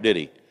one trip, did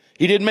he?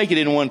 He didn't make it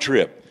in one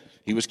trip.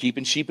 He was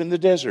keeping sheep in the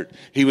desert.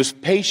 He was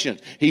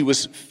patient. He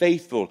was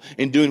faithful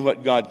in doing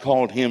what God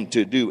called him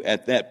to do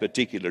at that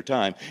particular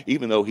time,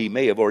 even though he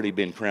may have already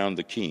been crowned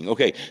the king.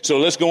 Okay, so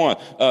let's go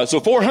on. So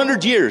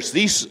 400 years,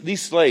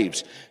 these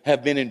slaves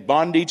have been in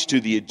bondage to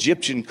the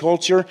Egyptian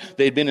culture.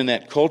 They've been in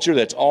that culture.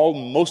 That's all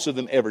most of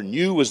them ever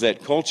knew was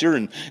that culture,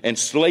 and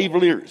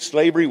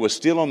slavery was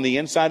still on the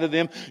inside of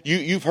them.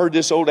 You've heard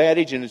this old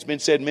adage, and it's been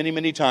said many,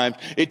 many times.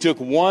 It took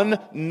one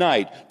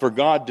night for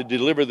God to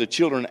deliver the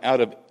children out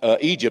of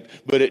Egypt,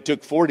 but it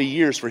took 40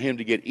 years for him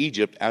to get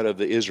Egypt out of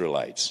the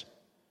Israelites.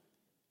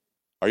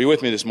 Are you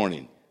with me this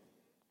morning?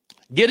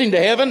 Getting to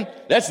heaven,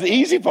 that's the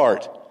easy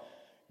part.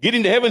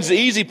 Getting to heaven's the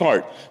easy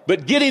part.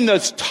 But getting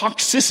this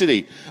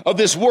toxicity of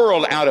this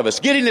world out of us,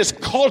 getting this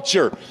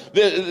culture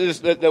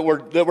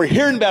that we're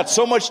hearing about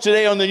so much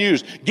today on the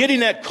news,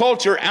 getting that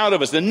culture out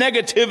of us, the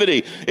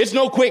negativity, it's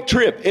no quick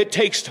trip. It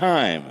takes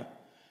time.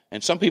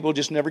 And some people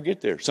just never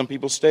get there. Some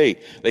people stay.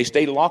 They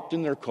stay locked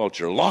in their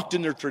culture, locked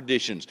in their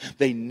traditions.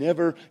 They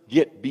never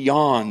get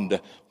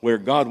beyond where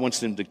God wants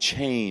them to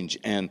change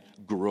and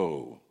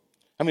grow.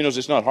 I mean,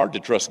 it's not hard to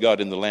trust God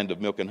in the land of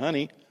milk and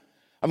honey.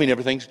 I mean,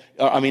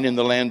 in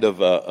the land of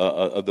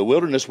the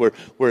wilderness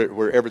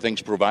where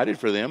everything's provided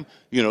for them.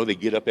 They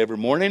get up every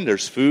morning.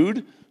 There's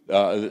food.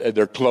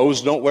 Their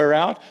clothes don't wear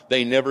out.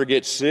 They never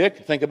get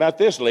sick. Think about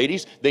this,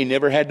 ladies. They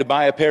never had to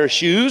buy a pair of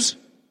shoes.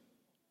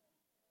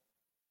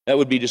 That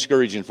would be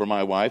discouraging for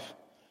my wife.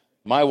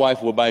 My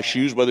wife will buy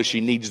shoes whether she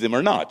needs them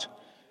or not.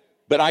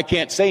 But I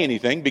can't say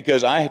anything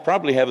because I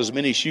probably have as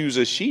many shoes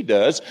as she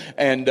does.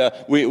 And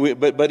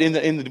but in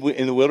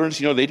the wilderness,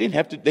 they didn't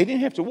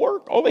have to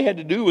work. All they had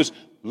to do was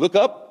look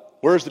up.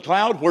 Where's the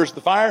cloud? Where's the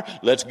fire?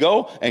 Let's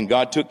go. And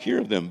God took care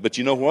of them. But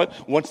you know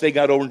what? Once they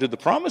got over into the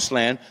promised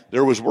land,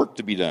 there was work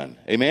to be done.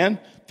 Amen?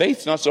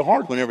 Faith's not so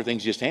hard when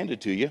everything's just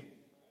handed to you.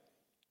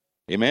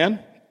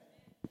 Amen?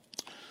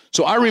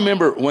 So I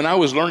remember when I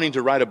was learning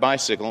to ride a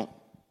bicycle,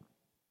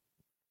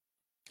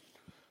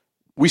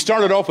 we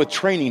started off with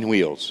training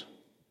wheels.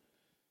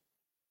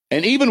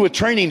 And even with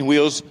training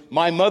wheels,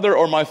 my mother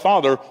or my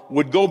father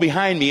would go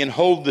behind me and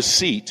hold the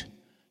seat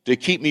to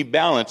keep me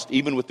balanced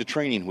even with the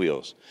training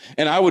wheels.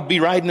 And I would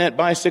be riding that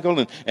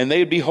bicycle and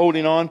they'd be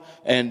holding on.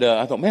 And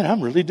I thought, man,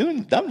 I'm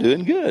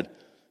doing good.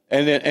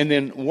 And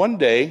then one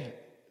day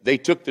they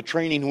took the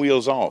training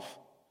wheels off,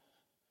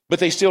 but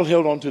they still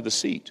held on to the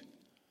seat.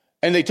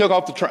 And they took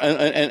off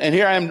and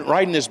here I am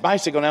riding this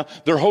bicycle now.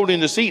 They're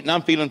holding the seat and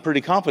I'm feeling pretty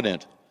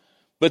confident.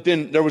 But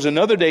then there was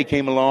another day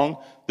came along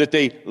that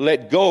they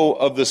let go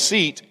of the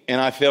seat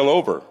and I fell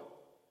over.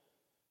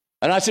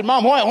 And I said,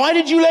 Mom, why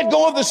did you let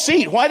go of the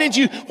seat? Why did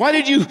you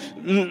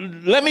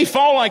let me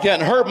fall like that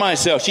and hurt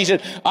myself? She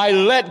said, I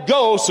let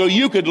go so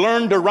you could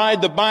learn to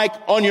ride the bike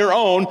on your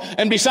own.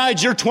 And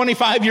besides, you're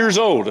 25 years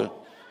old.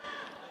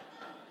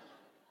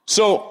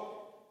 So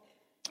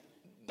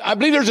I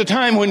believe there's a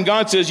time when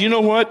God says, you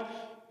know what?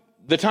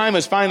 The time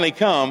has finally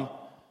come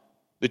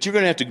that you're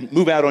going to have to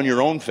move out on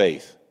your own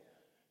faith.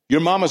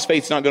 Your mama's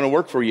faith's not going to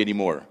work for you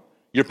anymore.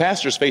 Your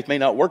pastor's faith may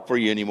not work for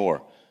you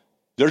anymore.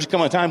 There's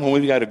come a time when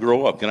we've got to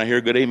grow up. Can I hear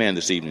a good amen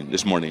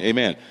this morning?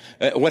 Amen.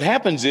 What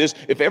happens is,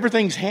 if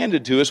everything's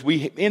handed to us,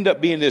 we end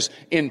up being this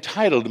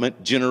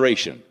entitlement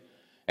generation.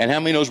 And how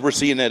many knows we're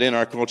seeing that in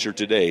our culture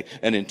today?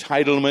 An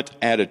entitlement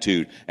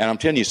attitude. And I'm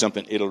telling you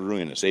something, it'll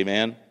ruin us.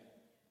 Amen.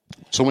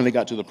 So when they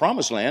got to the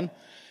promised land,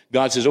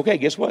 God says, okay,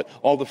 guess what?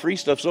 All the free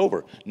stuff's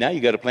over. Now you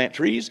got to plant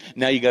trees.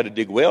 Now you got to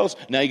dig wells.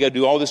 Now you got to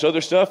do all this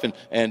other stuff.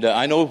 And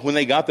I know when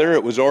they got there,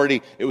 it was already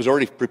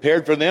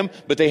prepared for them,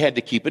 but they had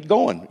to keep it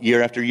going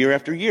year after year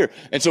after year.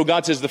 And so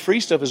God says, the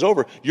free stuff is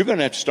over. You're going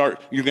to have to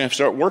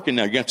start working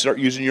now. You're going to have to start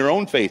using your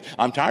own faith.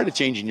 I'm tired of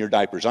changing your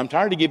diapers. I'm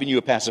tired of giving you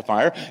a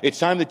pacifier. It's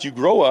time that you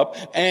grow up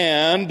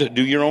and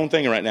do your own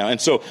thing right now.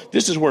 And so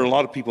this is where a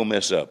lot of people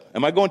mess up.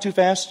 Am I going too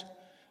fast?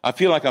 I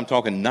feel like I'm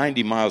talking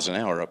 90 miles an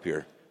hour up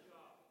here.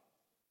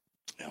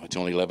 It's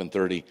only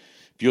 11:30.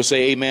 If you'll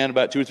say amen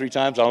about 2 or 3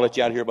 times, I'll let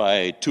you out of here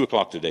by 2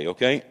 o'clock today,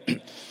 okay?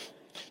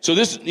 So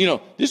this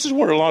is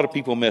where a lot of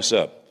people mess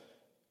up.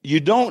 You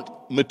don't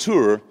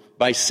mature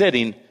by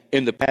sitting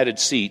in the padded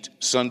seat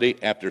Sunday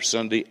after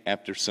Sunday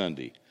after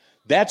Sunday.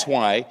 That's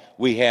why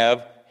we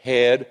have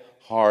head,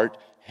 heart,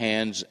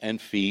 hands,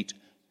 and feet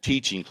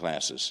teaching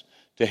classes.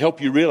 To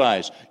help you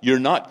realize you're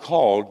not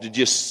called to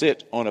just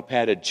sit on a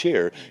padded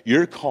chair.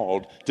 You're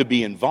called to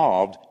be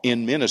involved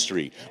in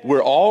ministry.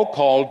 We're all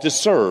called to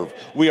serve.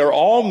 We are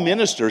all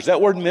ministers.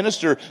 That word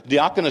minister,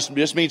 diakonos,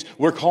 just means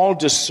we're called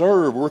to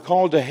serve. We're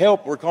called to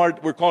help. We're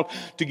called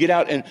to get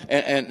out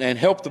and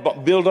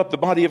help build up the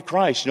body of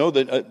Christ. You know,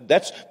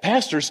 that's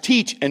pastors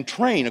teach and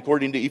train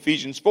according to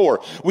Ephesians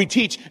 4. We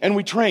teach and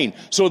we train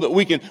so that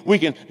we can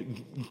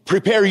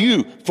prepare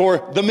you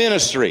for the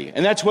ministry.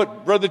 And that's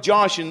what Brother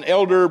Josh and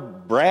Elder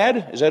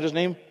Brad, is that his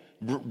name?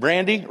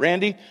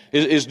 Randy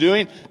is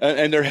doing,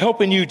 and they're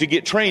helping you to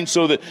get trained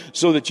so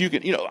that you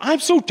can, I'm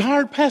so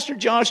tired, Pastor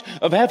Josh,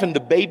 of having to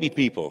baby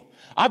people.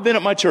 I've been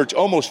at my church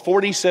almost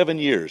 47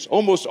 years,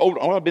 almost old.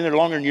 I've been there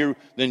longer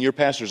than your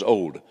pastor's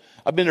old.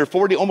 I've been there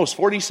almost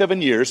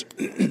 47 years,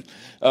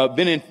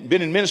 been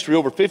in ministry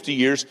over 50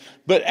 years,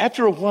 but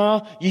after a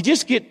while, you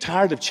just get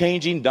tired of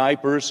changing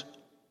diapers.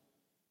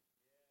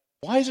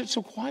 Why is it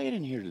so quiet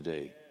in here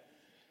today?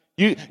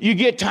 You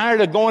get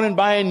tired of going and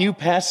buying new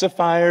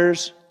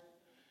pacifiers.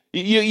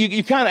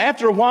 You kind of,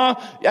 after a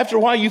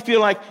while, you feel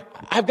like,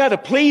 I've got to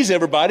please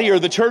everybody or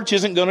the church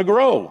isn't going to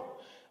grow.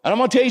 And I'm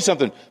going to tell you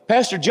something.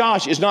 Pastor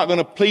Josh is not going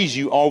to please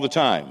you all the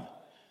time.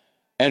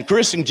 And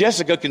Chris and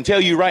Jessica can tell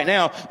you right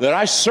now that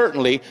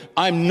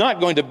I'm not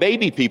going to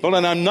baby people,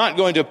 and I'm not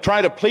going to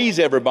try to please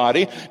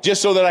everybody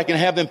just so that I can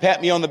have them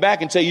pat me on the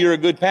back and say, you're a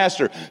good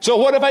pastor. So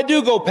what if I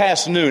do go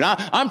past noon?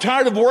 I'm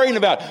tired of worrying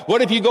about,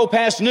 what if you go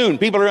past noon?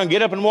 People are going to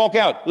get up and walk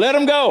out. Let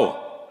them go.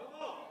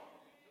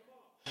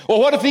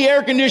 Well, what if the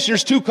air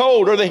conditioner's too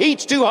cold or the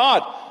heat's too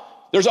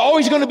hot? There's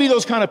always going to be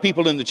those kind of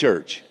people in the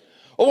church.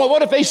 Oh, well,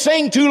 what if they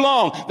sing too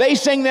long? They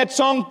sing that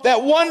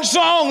one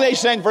song they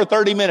sang for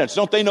 30 minutes.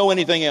 Don't they know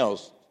anything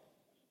else?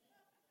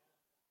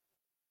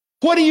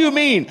 What do you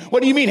mean?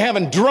 What do you mean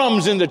having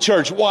drums in the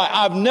church? Why,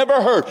 I've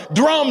never heard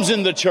drums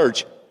in the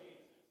church.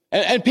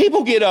 And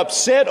people get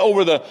upset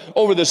over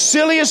the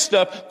silliest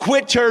stuff,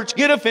 quit church,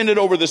 get offended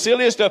over the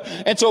silliest stuff.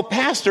 And so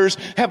pastors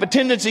have a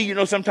tendency,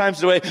 sometimes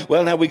to say,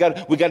 well, now we got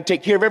to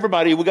take care of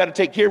everybody. We got to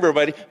take care of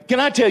everybody.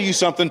 Can I tell you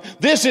something?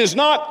 This is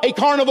not a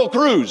carnival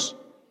cruise.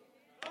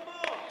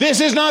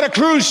 This is not a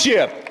cruise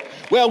ship.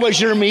 Well, was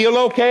your meal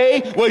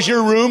okay? Was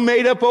your room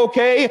made up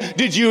okay?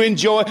 Did you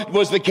enjoy?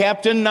 Was the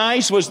captain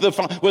nice? Was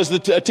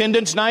the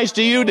attendants nice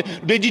to you?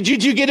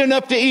 Did you get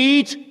enough to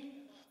eat?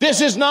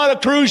 This is not a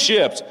cruise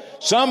ship.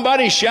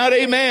 Somebody shout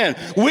amen.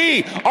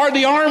 We are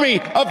the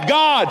army of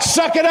God.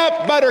 Suck it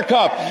up,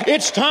 Buttercup.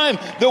 It's time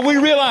that we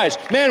realize,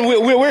 man,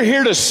 we're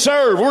here to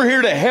serve. We're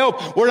here to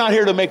help. We're not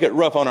here to make it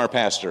rough on our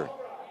pastor.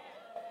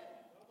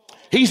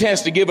 He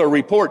has to give a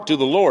report to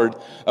the Lord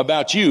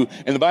about you,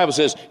 and the Bible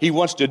says he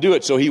wants to do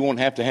it so he won't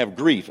have to have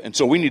grief. And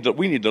so we need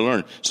to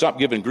learn, stop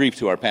giving grief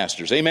to our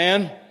pastors.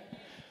 Amen?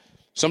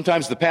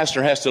 Sometimes the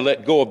pastor has to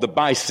let go of the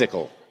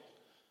bicycle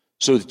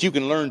so that you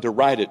can learn to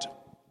ride it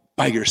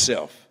by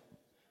yourself.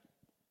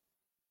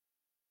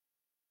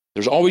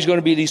 There's always going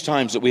to be these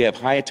times that we have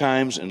high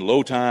times and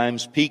low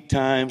times, peak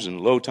times and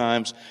low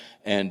times,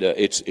 and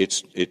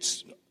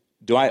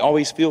do I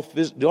always feel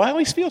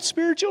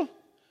spiritual?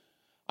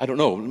 I don't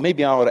know.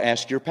 Maybe I ought to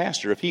ask your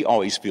pastor if he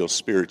always feels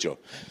spiritual.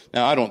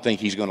 Now, I don't think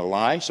he's going to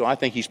lie, so I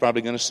think he's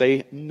probably going to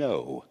say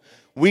no.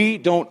 We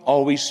don't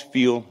always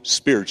feel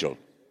spiritual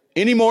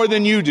any more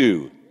than you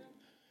do.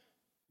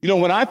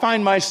 When I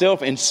find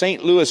myself in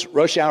St. Louis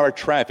rush hour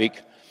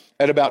traffic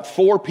at about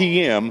 4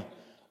 p.m.,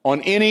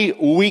 on any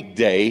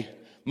weekday,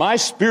 my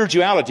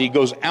spirituality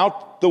goes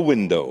out the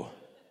window.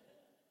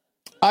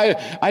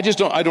 I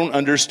don't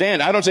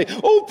understand. I don't say,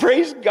 oh,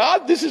 praise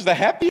God, this is the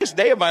happiest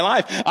day of my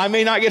life. I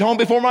may not get home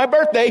before my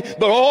birthday,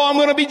 but I'm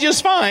going to be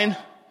just fine.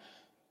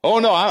 Oh,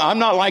 no, I'm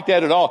not like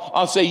that at all.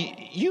 I'll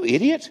say, you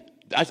idiot,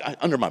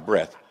 under my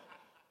breath.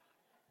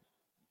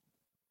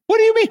 What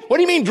do you mean? What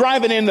do you mean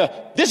driving in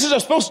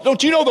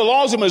don't you know the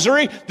laws of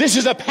Missouri? This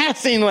is a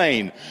passing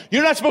lane.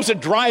 You're not supposed to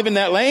drive in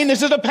that lane.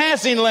 This is a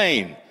passing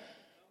lane.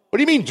 What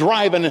do you mean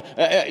driving?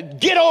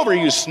 Get over,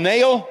 you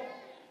snail.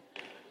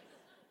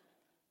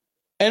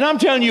 And I'm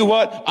telling you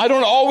what, I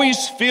don't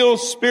always feel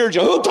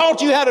spiritual. Who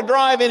taught you how to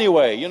drive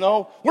anyway?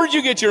 Where'd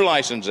you get your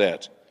license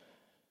at?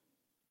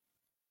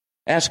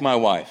 Ask my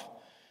wife.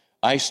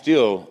 I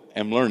still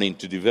am learning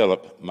to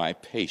develop my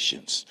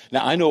patience.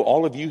 Now, I know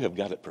all of you have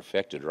got it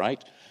perfected,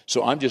 right?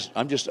 So I'm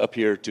just up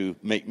here to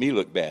make me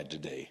look bad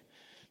today.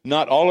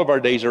 Not all of our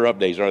days are up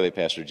days, are they,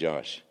 Pastor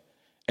Josh?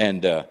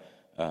 And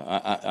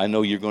I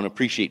know you're going to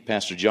appreciate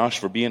Pastor Josh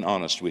for being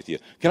honest with you.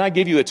 Can I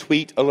give you a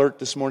tweet alert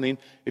this morning?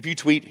 If you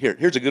tweet,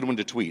 here's a good one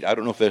to tweet. I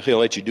don't know if he'll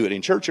let you do it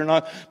in church or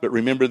not, but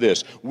remember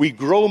this. We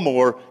grow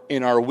more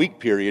in our weak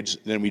periods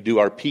than we do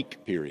our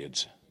peak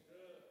periods.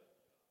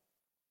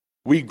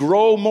 We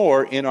grow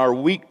more in our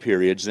weak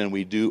periods than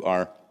we do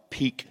our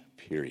peak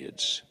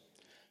periods.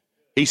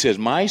 He says,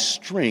 my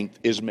strength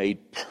is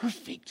made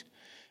perfect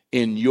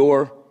in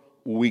your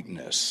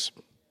weakness.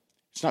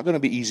 It's not going to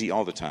be easy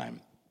all the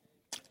time.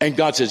 And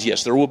God says,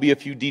 yes, there will be a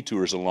few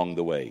detours along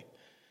the way.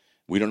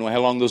 We don't know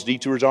how long those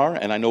detours are,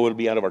 and I know it'll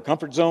be out of our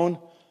comfort zone,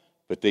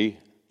 but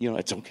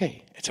it's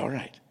okay. It's all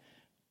right.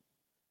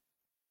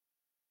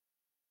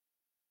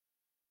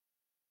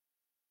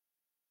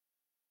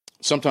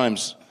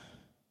 Sometimes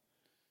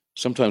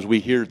we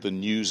hear the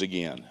news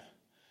again.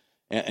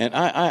 And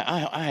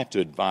I have to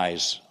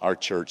advise our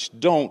church,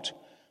 don't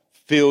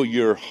fill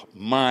your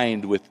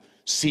mind with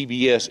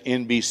CBS,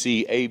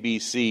 NBC,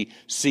 ABC,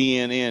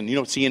 CNN. You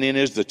know what CNN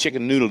is? The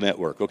Chicken Noodle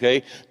Network,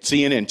 okay?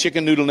 CNN,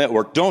 Chicken Noodle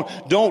Network.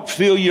 Don't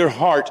fill your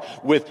heart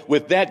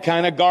with that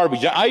kind of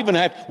garbage.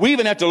 We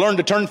even have to learn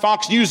to turn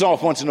Fox News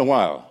off once in a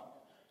while.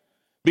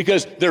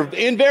 Because they're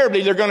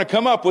going to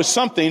come up with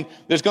something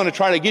that's going to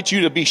try to get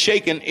you to be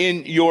shaken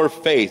in your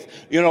faith.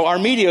 Our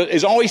media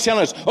is always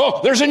telling us,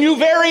 oh, there's a new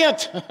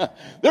variant.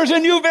 There's a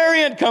new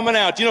variant coming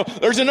out.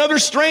 There's another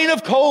strain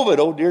of COVID.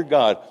 Oh, dear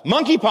God.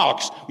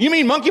 Monkeypox. You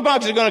mean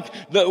monkeypox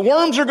the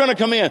worms are going to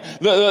come in.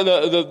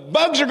 The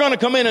bugs are going to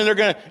come in and they're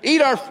going to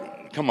eat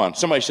come on,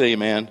 somebody say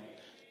amen.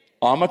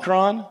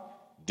 Omicron,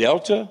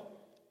 Delta,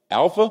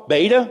 Alpha,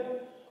 Beta,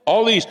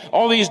 all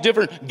these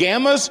different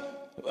gammas.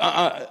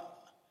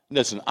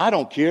 Listen, I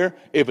don't care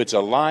if it's a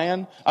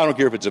lion. I don't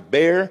care if it's a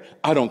bear.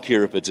 I don't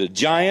care if it's a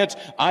giant.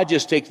 I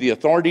just take the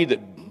authority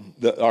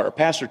that our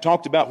pastor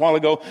talked about a while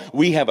ago.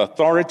 We have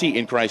authority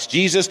in Christ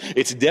Jesus.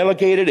 It's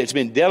delegated. It's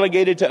been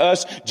delegated to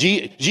us.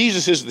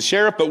 Jesus is the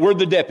sheriff, but we're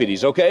the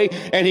deputies, okay?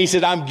 And he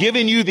said, I'm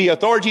giving you the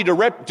authority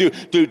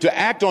to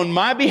act on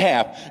my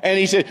behalf. And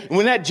he said,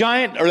 when that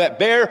giant or that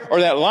bear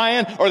or that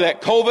lion or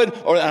that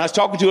COVID, and I was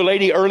talking to a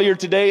lady earlier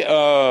today.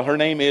 Her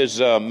name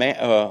is,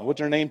 what's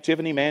her name?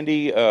 Tiffany?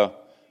 Mandy.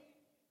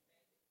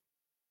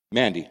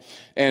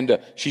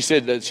 And she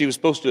said that she was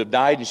supposed to have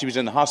died and she was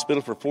in the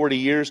hospital for 40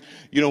 years.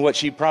 You know what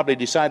she probably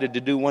decided to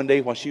do one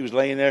day while she was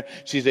laying there?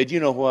 She said, you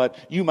know what?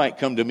 You might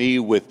come to me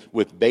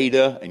with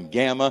beta and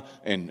gamma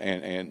and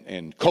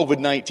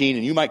COVID-19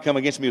 and you might come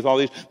against me with all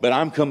these, but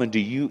I'm coming to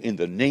you in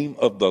the name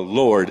of the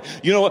Lord.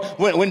 You know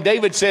what? When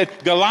David said,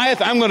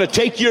 Goliath, I'm going to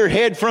take your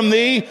head from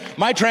thee.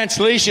 My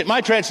translation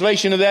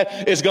of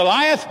that is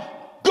Goliath,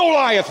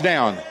 Goliath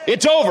down.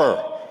 It's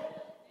over.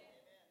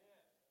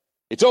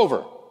 It's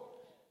over.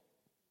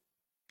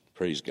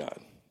 Praise God.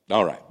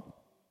 All right.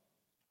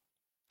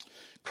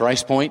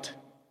 Christ Point,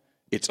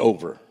 it's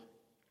over.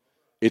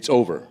 It's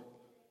over.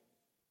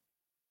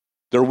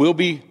 There will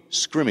be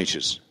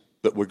skirmishes,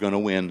 but we're going to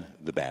win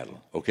the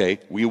battle, okay?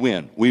 We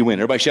win. We win.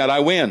 Everybody shout, I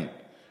win.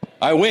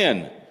 I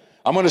win.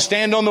 I'm going to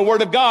stand on the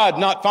Word of God,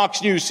 not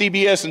Fox News,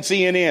 CBS, and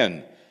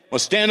CNN. Well,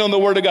 stand on the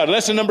Word of God.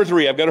 Lesson number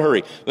 3. I've got to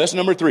hurry. Lesson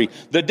number 3.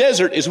 The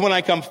desert is when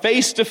I come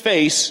face to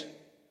face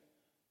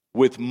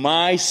with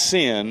my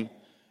sin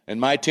and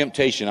my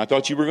temptation. I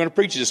thought you were going to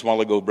preach this a while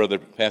ago, Brother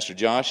Pastor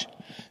Josh.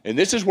 And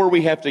this is where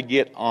we have to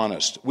get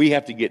honest. We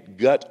have to get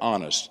gut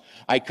honest.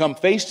 I come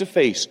face to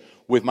face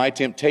with my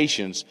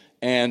temptations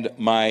and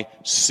my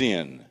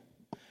sin.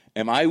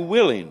 Am I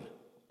willing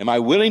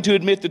to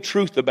admit the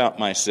truth about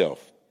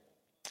myself?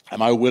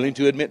 Am I willing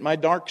to admit my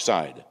dark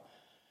side?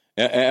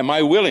 Am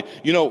I willing?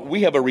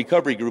 We have a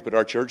recovery group at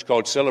our church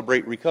called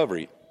Celebrate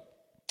Recovery.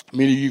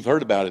 Many of you have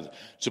heard about it.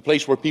 It's a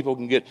place where people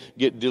can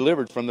get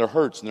delivered from their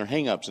hurts and their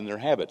hang-ups and their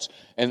habits.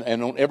 And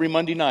on every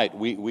Monday night,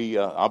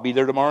 I'll be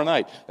there tomorrow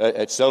night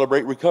at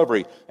Celebrate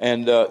Recovery.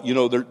 And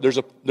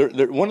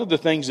one of the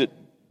things that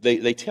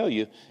they tell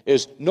you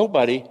is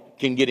nobody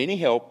can get any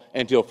help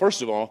until,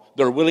 first of all,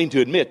 they're willing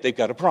to admit they've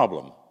got a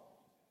problem.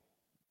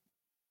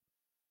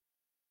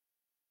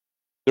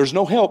 There's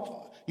no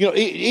help.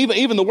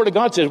 even the Word of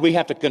God says we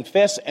have to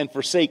confess and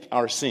forsake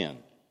our sin.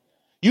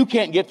 You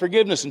can't get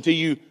forgiveness until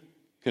you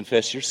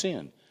confess your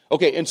sin.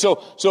 Okay, and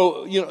so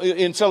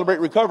in Celebrate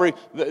Recovery,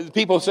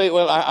 people say,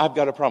 well, I've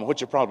got a problem. What's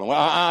your problem? Well,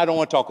 I don't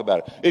want to talk about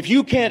it. If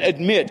you can't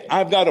admit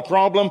I've got a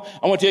problem,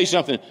 I want to tell you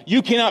something.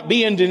 You cannot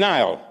be in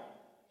denial.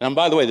 Now,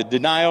 by the way, the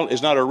denial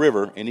is not a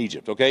river in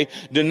Egypt, okay?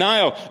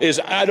 Denial is,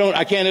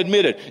 I can't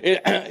admit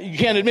it. You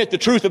can't admit the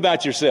truth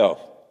about yourself.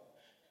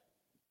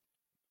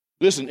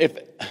 Listen, if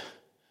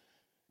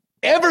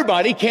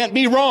everybody can't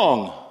be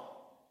wrong.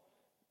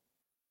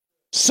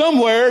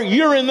 Somewhere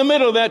you're in the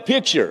middle of that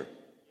picture.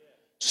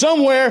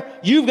 Somewhere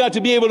you've got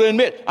to be able to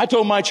admit. I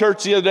told my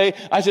church the other day,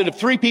 I said, if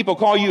 3 people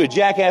call you a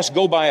jackass,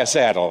 go buy a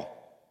saddle.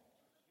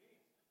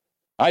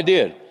 I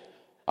did.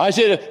 I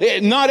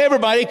said, not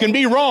everybody can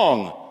be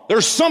wrong.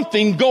 There's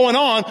something going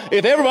on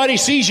if everybody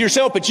sees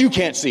yourself, but you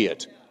can't see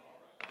it.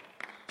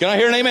 Can I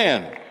hear an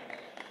amen?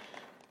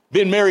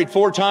 Been married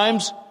 4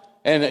 times,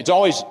 and it's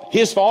always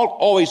his fault,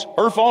 always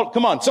her fault.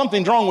 Come on,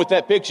 something's wrong with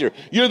that picture.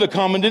 You're the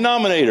common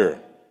denominator.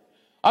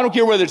 I don't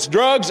care whether it's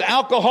drugs,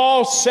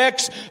 alcohol,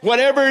 sex,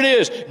 whatever it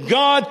is.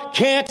 God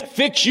can't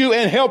fix you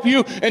and help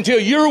you until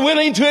you're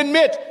willing to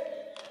admit,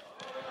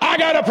 I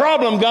got a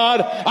problem,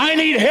 God. I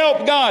need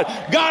help, God.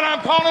 God,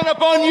 I'm calling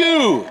upon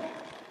you.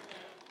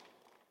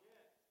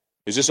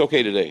 Is this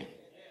okay today?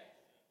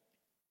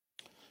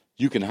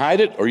 You can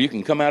hide it or you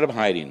can come out of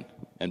hiding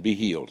and be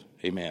healed.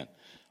 Amen.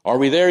 Are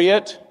we there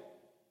yet?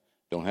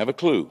 Don't have a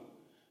clue.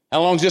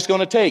 How long is this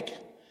going to take?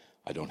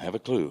 I don't have a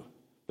clue.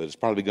 But it's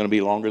probably going to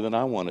be longer than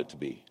I want it to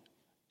be.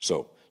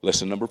 So,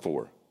 lesson number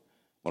 4. I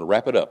want to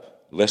wrap it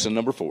up. Lesson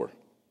number 4.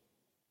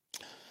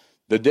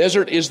 The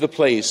desert is the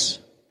place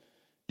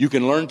you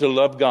can learn to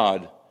love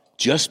God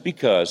just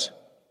because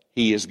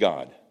He is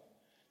God.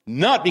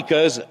 Not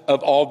because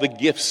of all the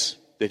gifts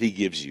that He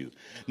gives you.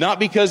 Not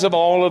because of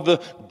all of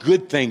the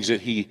good things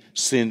that He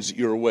sends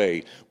your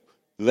way.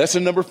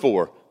 Lesson number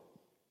 4.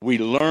 We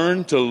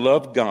learn to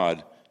love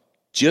God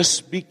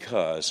just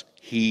because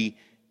He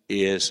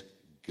is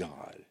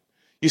God.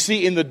 You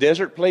see, in the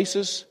desert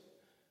places,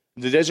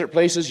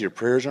 your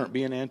prayers aren't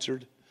being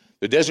answered.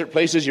 The desert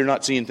places, you're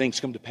not seeing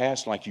things come to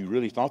pass like you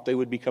really thought they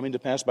would be coming to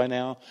pass by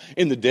now.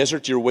 In the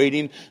desert, you're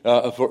waiting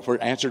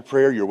for answered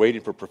prayer. You're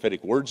waiting for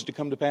prophetic words to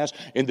come to pass.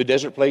 In the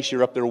desert place,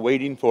 you're up there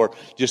waiting for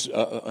just,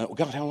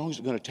 God, how long is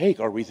it going to take?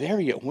 Are we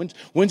there yet?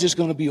 When's this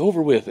going to be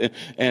over with?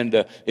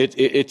 And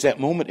it's that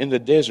moment in the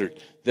desert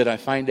that I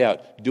find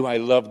out, do I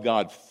love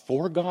God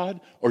for God,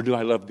 or do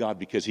I love God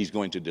because He's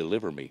going to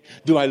deliver me?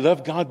 Do I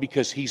love God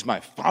because He's my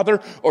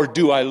Father, or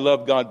do I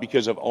love God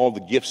because of all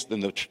the gifts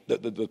and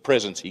the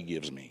presents He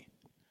gives me?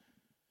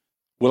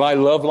 Will I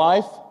love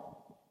life,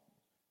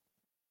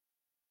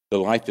 the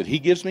life that He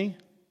gives me,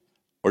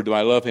 or do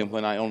I love Him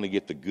when I only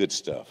get the good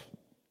stuff?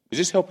 Is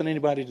this helping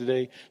anybody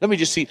today? Let me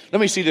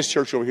see this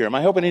church over here. Am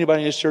I helping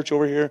anybody in this church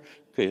over here?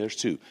 Okay, there's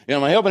 2.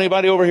 Am I helping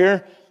anybody over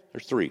here?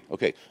 There's 3.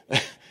 Okay.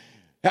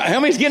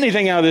 How many's getting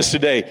anything out of this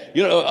today?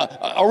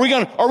 Are we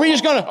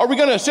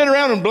gonna sit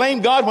around and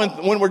blame God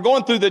when we're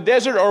going through the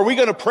desert, or are we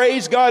gonna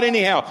praise God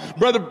anyhow?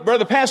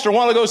 Brother Pastor a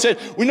while ago said,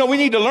 we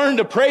need to learn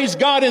to praise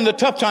God in the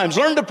tough times.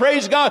 Learn to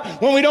praise God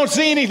when we don't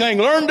see anything.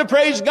 Learn to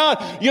praise God.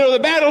 The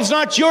battle's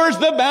not yours,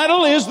 the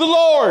battle is the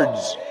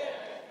Lord's.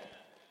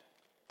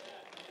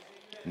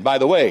 And by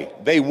the way,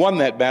 they won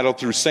that battle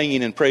through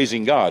singing and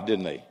praising God,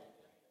 didn't they?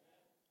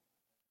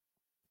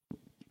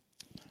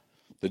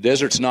 The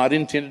desert's not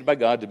intended by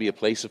God to be a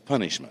place of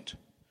punishment,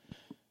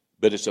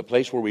 but it's a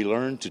place where we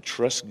learn to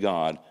trust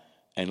God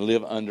and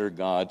live under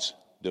God's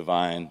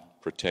divine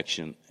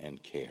protection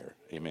and care.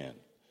 Amen.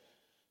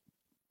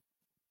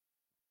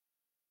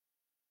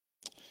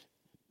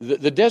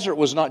 The desert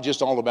was not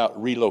just all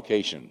about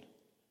relocation.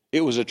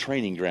 It was a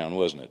training ground,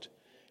 wasn't it?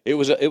 It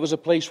was a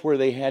place where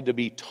they had to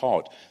be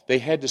taught. They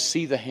had to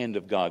see the hand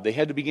of God. They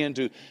had to begin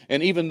to,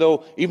 and even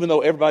though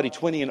everybody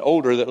 20 and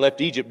older that left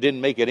Egypt didn't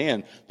make it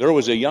in, there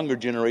was a younger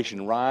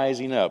generation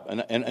rising up.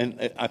 And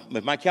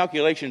if my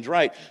calculation's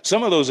right,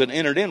 some of those that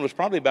entered in was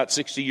probably about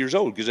 60 years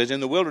old, because I was in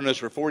the wilderness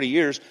for 40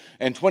 years,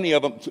 and 20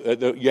 of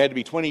them, you had to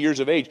be 20 years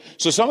of age.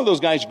 So some of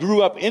those guys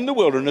grew up in the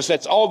wilderness.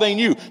 That's all they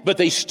knew. But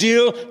they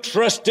still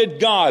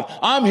trusted God.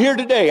 I'm here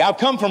today. I've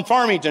come from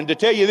Farmington to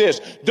tell you this.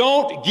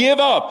 Don't give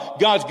up.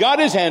 God's got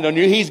His hand on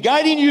you. He's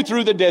guiding you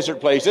through the desert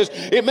places.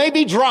 It may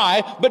be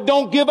dry, but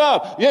don't give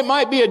up. It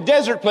might be a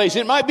desert place.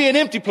 It might be an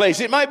empty place.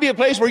 It might be a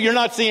place where you're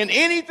not seeing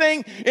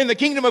anything in the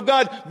kingdom of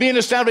God being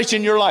established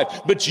in your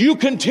life. But you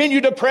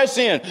continue to press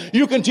in.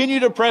 You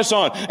continue to press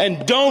on.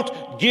 And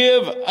don't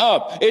give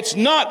up. It's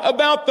not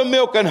about the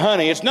milk and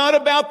honey. It's not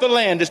about the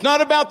land. It's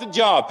not about the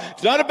job.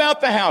 It's not about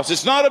the house.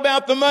 It's not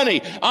about the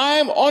money.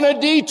 I'm on a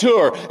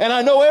detour, and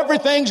I know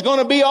everything's going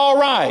to be all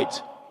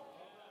right.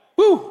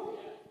 Woo!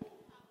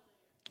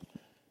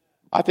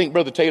 I think,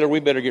 Brother Taylor, we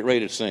better get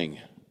ready to sing.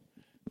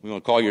 We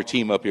want to call your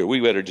team up here.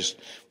 We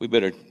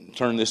better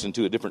turn this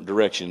into a different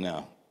direction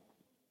now.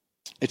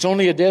 It's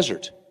only a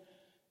desert.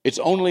 It's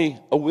only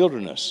a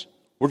wilderness.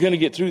 We're going to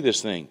get through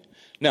this thing.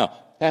 Now,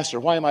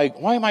 Pastor, why am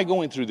I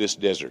going through this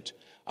desert?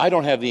 I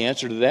don't have the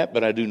answer to that,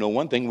 but I do know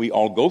one thing. We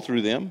all go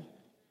through them.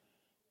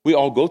 We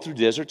all go through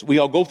deserts. We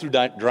all go through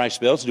dry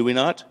spells, do we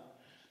not?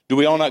 Do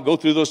we all not go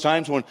through those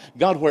times when,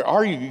 God, where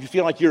are you? You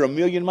feel like you're a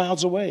million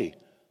miles away.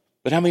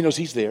 But how many knows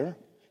He's there?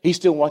 He's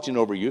still watching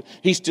over you.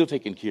 He's still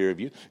taking care of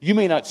you. You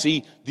may not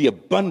see the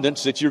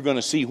abundance that you're going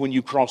to see when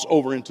you cross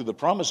over into the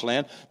promised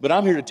land, but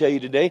I'm here to tell you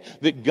today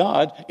that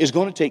God is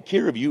going to take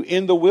care of you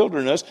in the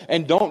wilderness,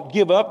 and don't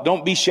give up.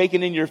 Don't be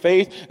shaken in your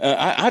faith.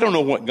 I don't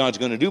know what God's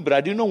going to do, but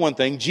I do know one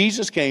thing.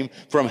 Jesus came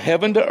from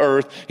heaven to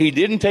earth. He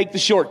didn't take the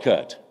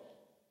shortcut.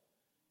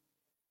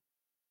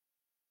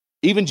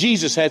 Even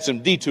Jesus had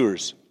some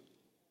detours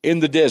in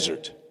the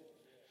desert,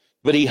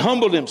 but He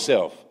humbled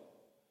Himself.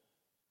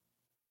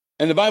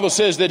 And the Bible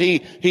says that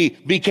he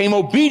became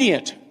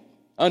obedient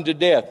unto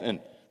death and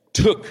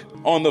took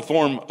on the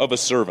form of a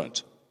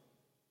servant.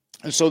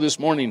 And so this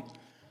morning,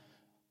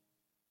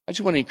 I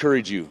just want to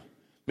encourage you.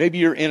 Maybe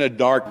you're in a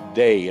dark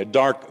day, a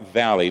dark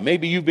valley.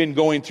 Maybe you've been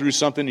going through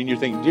something and you're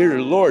thinking,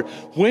 dear Lord,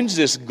 when's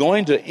this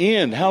going to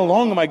end? How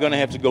long am I going to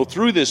have to go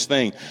through this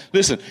thing?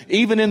 Listen,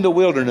 even in the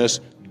wilderness,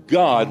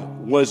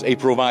 God was a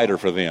provider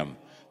for them.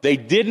 They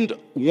didn't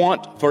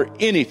want for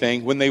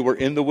anything when they were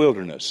in the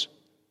wilderness.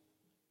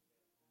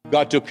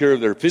 God took care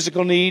of their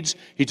physical needs.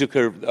 He took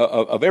care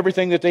of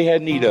everything that they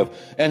had need of.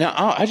 And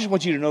I just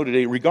want you to know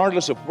today,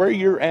 regardless of where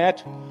you're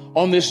at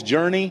on this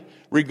journey,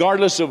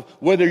 regardless of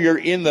whether you're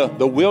in the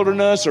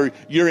wilderness or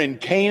you're in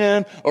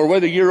Canaan or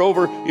whether you're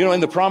over, in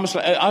the promised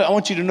land, I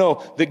want you to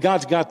know that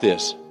God's got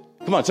this.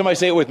 Come on, somebody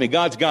say it with me.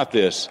 God's got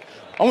this.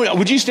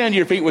 Would you stand to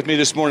your feet with me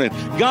this morning?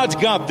 God's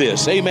got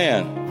this.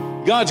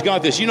 Amen. God's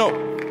got this.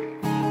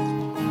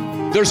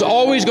 There's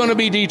always going to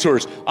be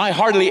detours. I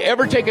hardly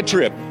ever take a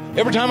trip.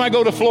 Every time I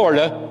go to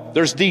Florida,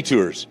 there's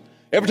detours.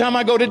 Every time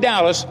I go to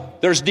Dallas,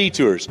 there's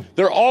detours.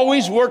 They're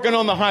always working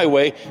on the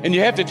highway, and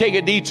you have to take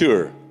a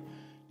detour.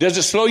 Does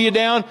it slow you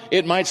down?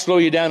 It might slow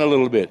you down a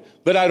little bit.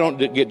 But I don't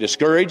get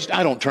discouraged.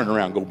 I don't turn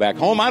around and go back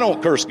home. I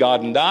don't curse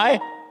God and die.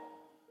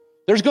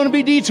 There's going to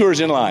be detours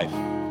in life.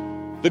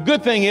 The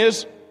good thing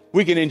is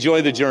we can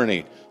enjoy the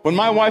journey. When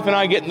my wife and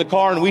I get in the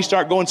car and we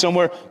start going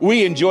somewhere,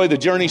 we enjoy the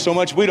journey so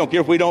much we don't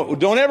care if we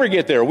don't ever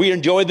get there. We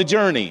enjoy the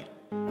journey.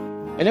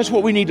 And that's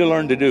what we need to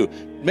learn to do.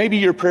 Maybe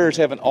your prayers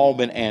haven't all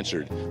been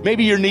answered.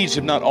 Maybe your needs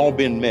have not all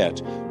been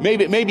met.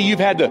 Maybe you've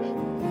had to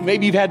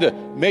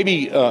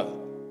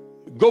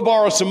go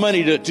borrow some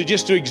money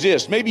to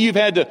exist. Maybe you've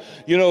had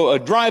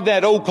to drive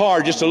that old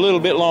car just a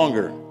little bit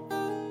longer.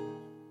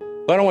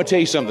 But I want to tell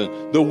you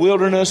something. The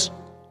wilderness,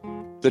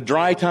 the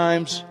dry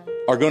times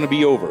are going to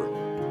be over.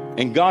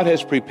 And God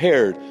has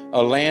prepared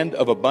a land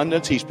of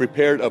abundance. He's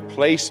prepared a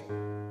place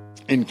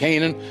in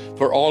Canaan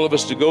for all of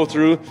us to go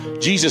through.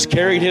 Jesus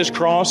carried His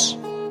cross.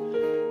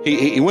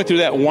 He went through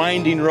that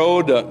winding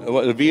road,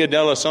 Via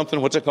della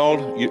something. What's it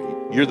called?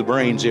 You're the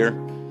brains here.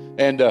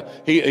 And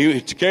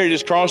he carried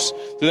His cross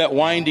through that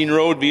winding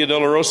road, Via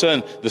Dolorosa,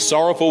 and the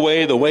sorrowful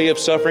way, the way of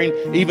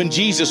suffering. Even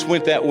Jesus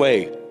went that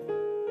way.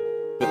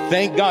 But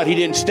thank God He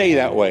didn't stay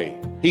that way.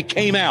 He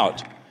came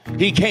out.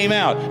 He came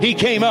out. He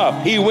came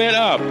up. He went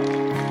up.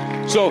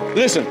 So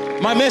listen,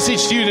 my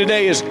message to you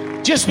today is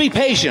just be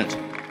patient.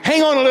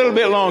 Hang on a little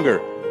bit longer.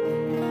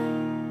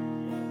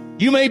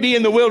 You may be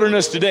in the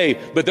wilderness today,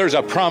 but there's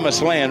a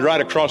promised land right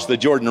across the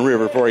Jordan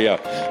River for you.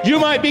 You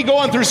might be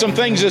going through some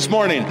things this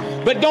morning,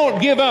 but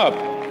don't give up.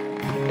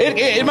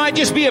 It might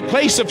just be a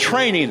place of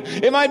training.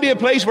 It might be a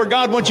place where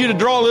God wants you to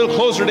draw a little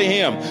closer to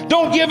Him.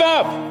 Don't give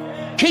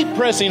up. Keep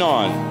pressing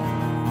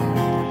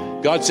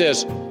on. God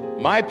says,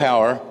 my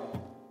power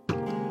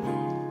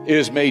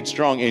is made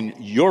strong in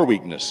your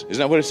weakness.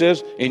 Isn't that what it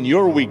says? In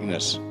your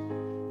weakness.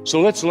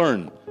 So let's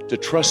learn to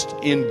trust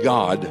in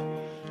God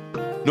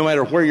no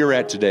matter where you're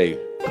at today.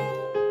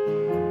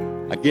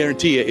 I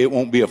guarantee you it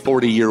won't be a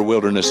 40-year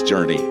wilderness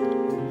journey.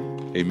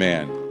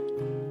 Amen.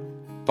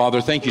 Father,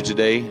 thank you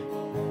today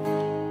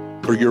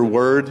for your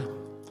word.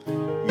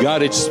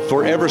 God, it's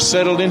forever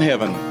settled in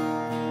heaven.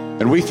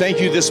 And we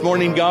thank you this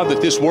morning, God,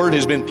 that this word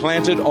has been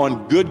planted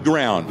on good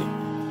ground.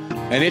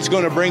 And it's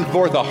going to bring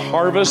forth a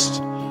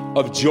harvest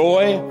of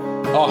joy,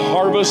 a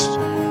harvest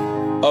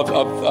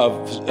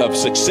of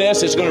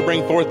success. It's going to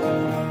bring forth,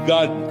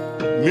 God,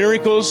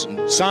 miracles,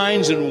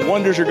 signs, and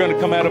wonders are going to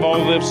come out of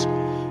all of this.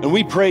 And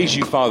we praise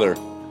you, Father.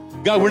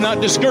 God, we're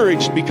not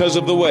discouraged because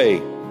of the way,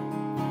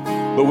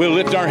 but we'll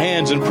lift our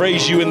hands and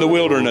praise you in the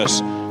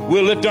wilderness.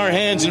 We'll lift our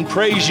hands and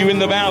praise you in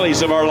the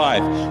valleys of our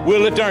life.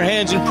 We'll lift our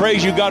hands and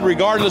praise you, God,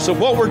 regardless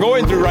of what we're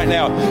going through right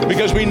now,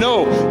 because we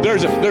know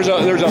there's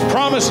a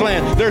promised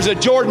land. There's a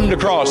Jordan to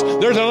cross.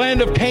 There's a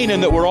land of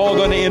Canaan that we're all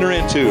going to enter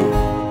into.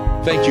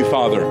 Thank you,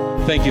 Father.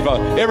 Thank you,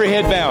 Father. Every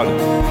head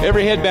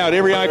bowed,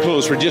 every eye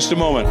closed for just a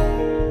moment.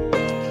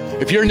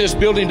 If you're in this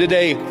building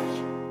today,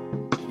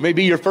 it may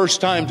be your first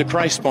time to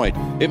Christ Point.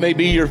 It may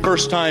be your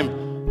first time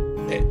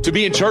to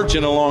be in church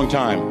in a long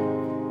time.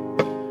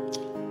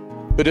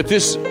 But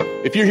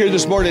if you're here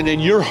this morning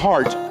and your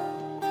heart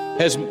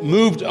has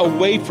moved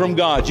away from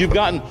God, you've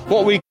gotten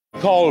what we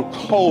call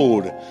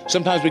cold.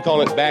 Sometimes we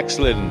call it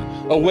backslidden,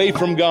 away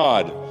from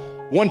God.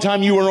 One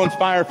time you were on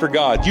fire for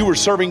God. You were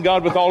serving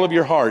God with all of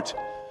your heart.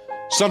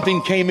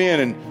 Something came in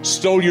and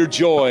stole your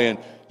joy, and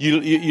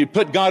you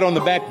put God on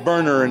the back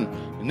burner,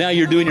 and now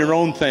you're doing your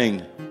own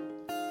thing.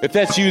 If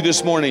that's you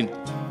this morning,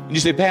 and you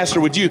say, Pastor,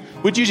 would you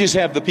just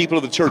have the people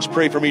of the church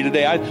pray for me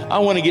today? I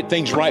want to get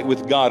things right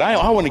with God.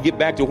 I want to get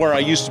back to where I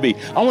used to be.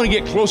 I want to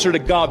get closer to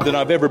God than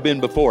I've ever been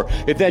before.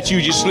 If that's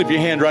you, just slip your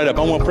hand right up.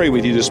 I want to pray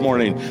with you this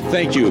morning.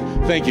 Thank you.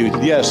 Thank you.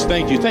 Yes,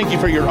 thank you. Thank you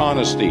for your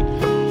honesty.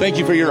 Thank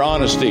you for your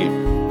honesty.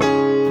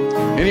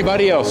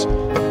 Anybody else?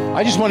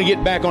 I just want to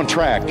get back on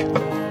track.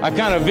 I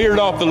kind of veered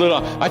off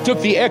I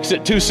took the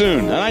exit too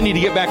soon, and I need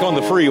to get back on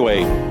the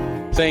freeway.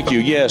 Thank you.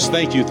 Yes,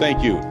 thank you.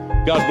 Thank you.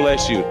 God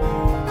bless you.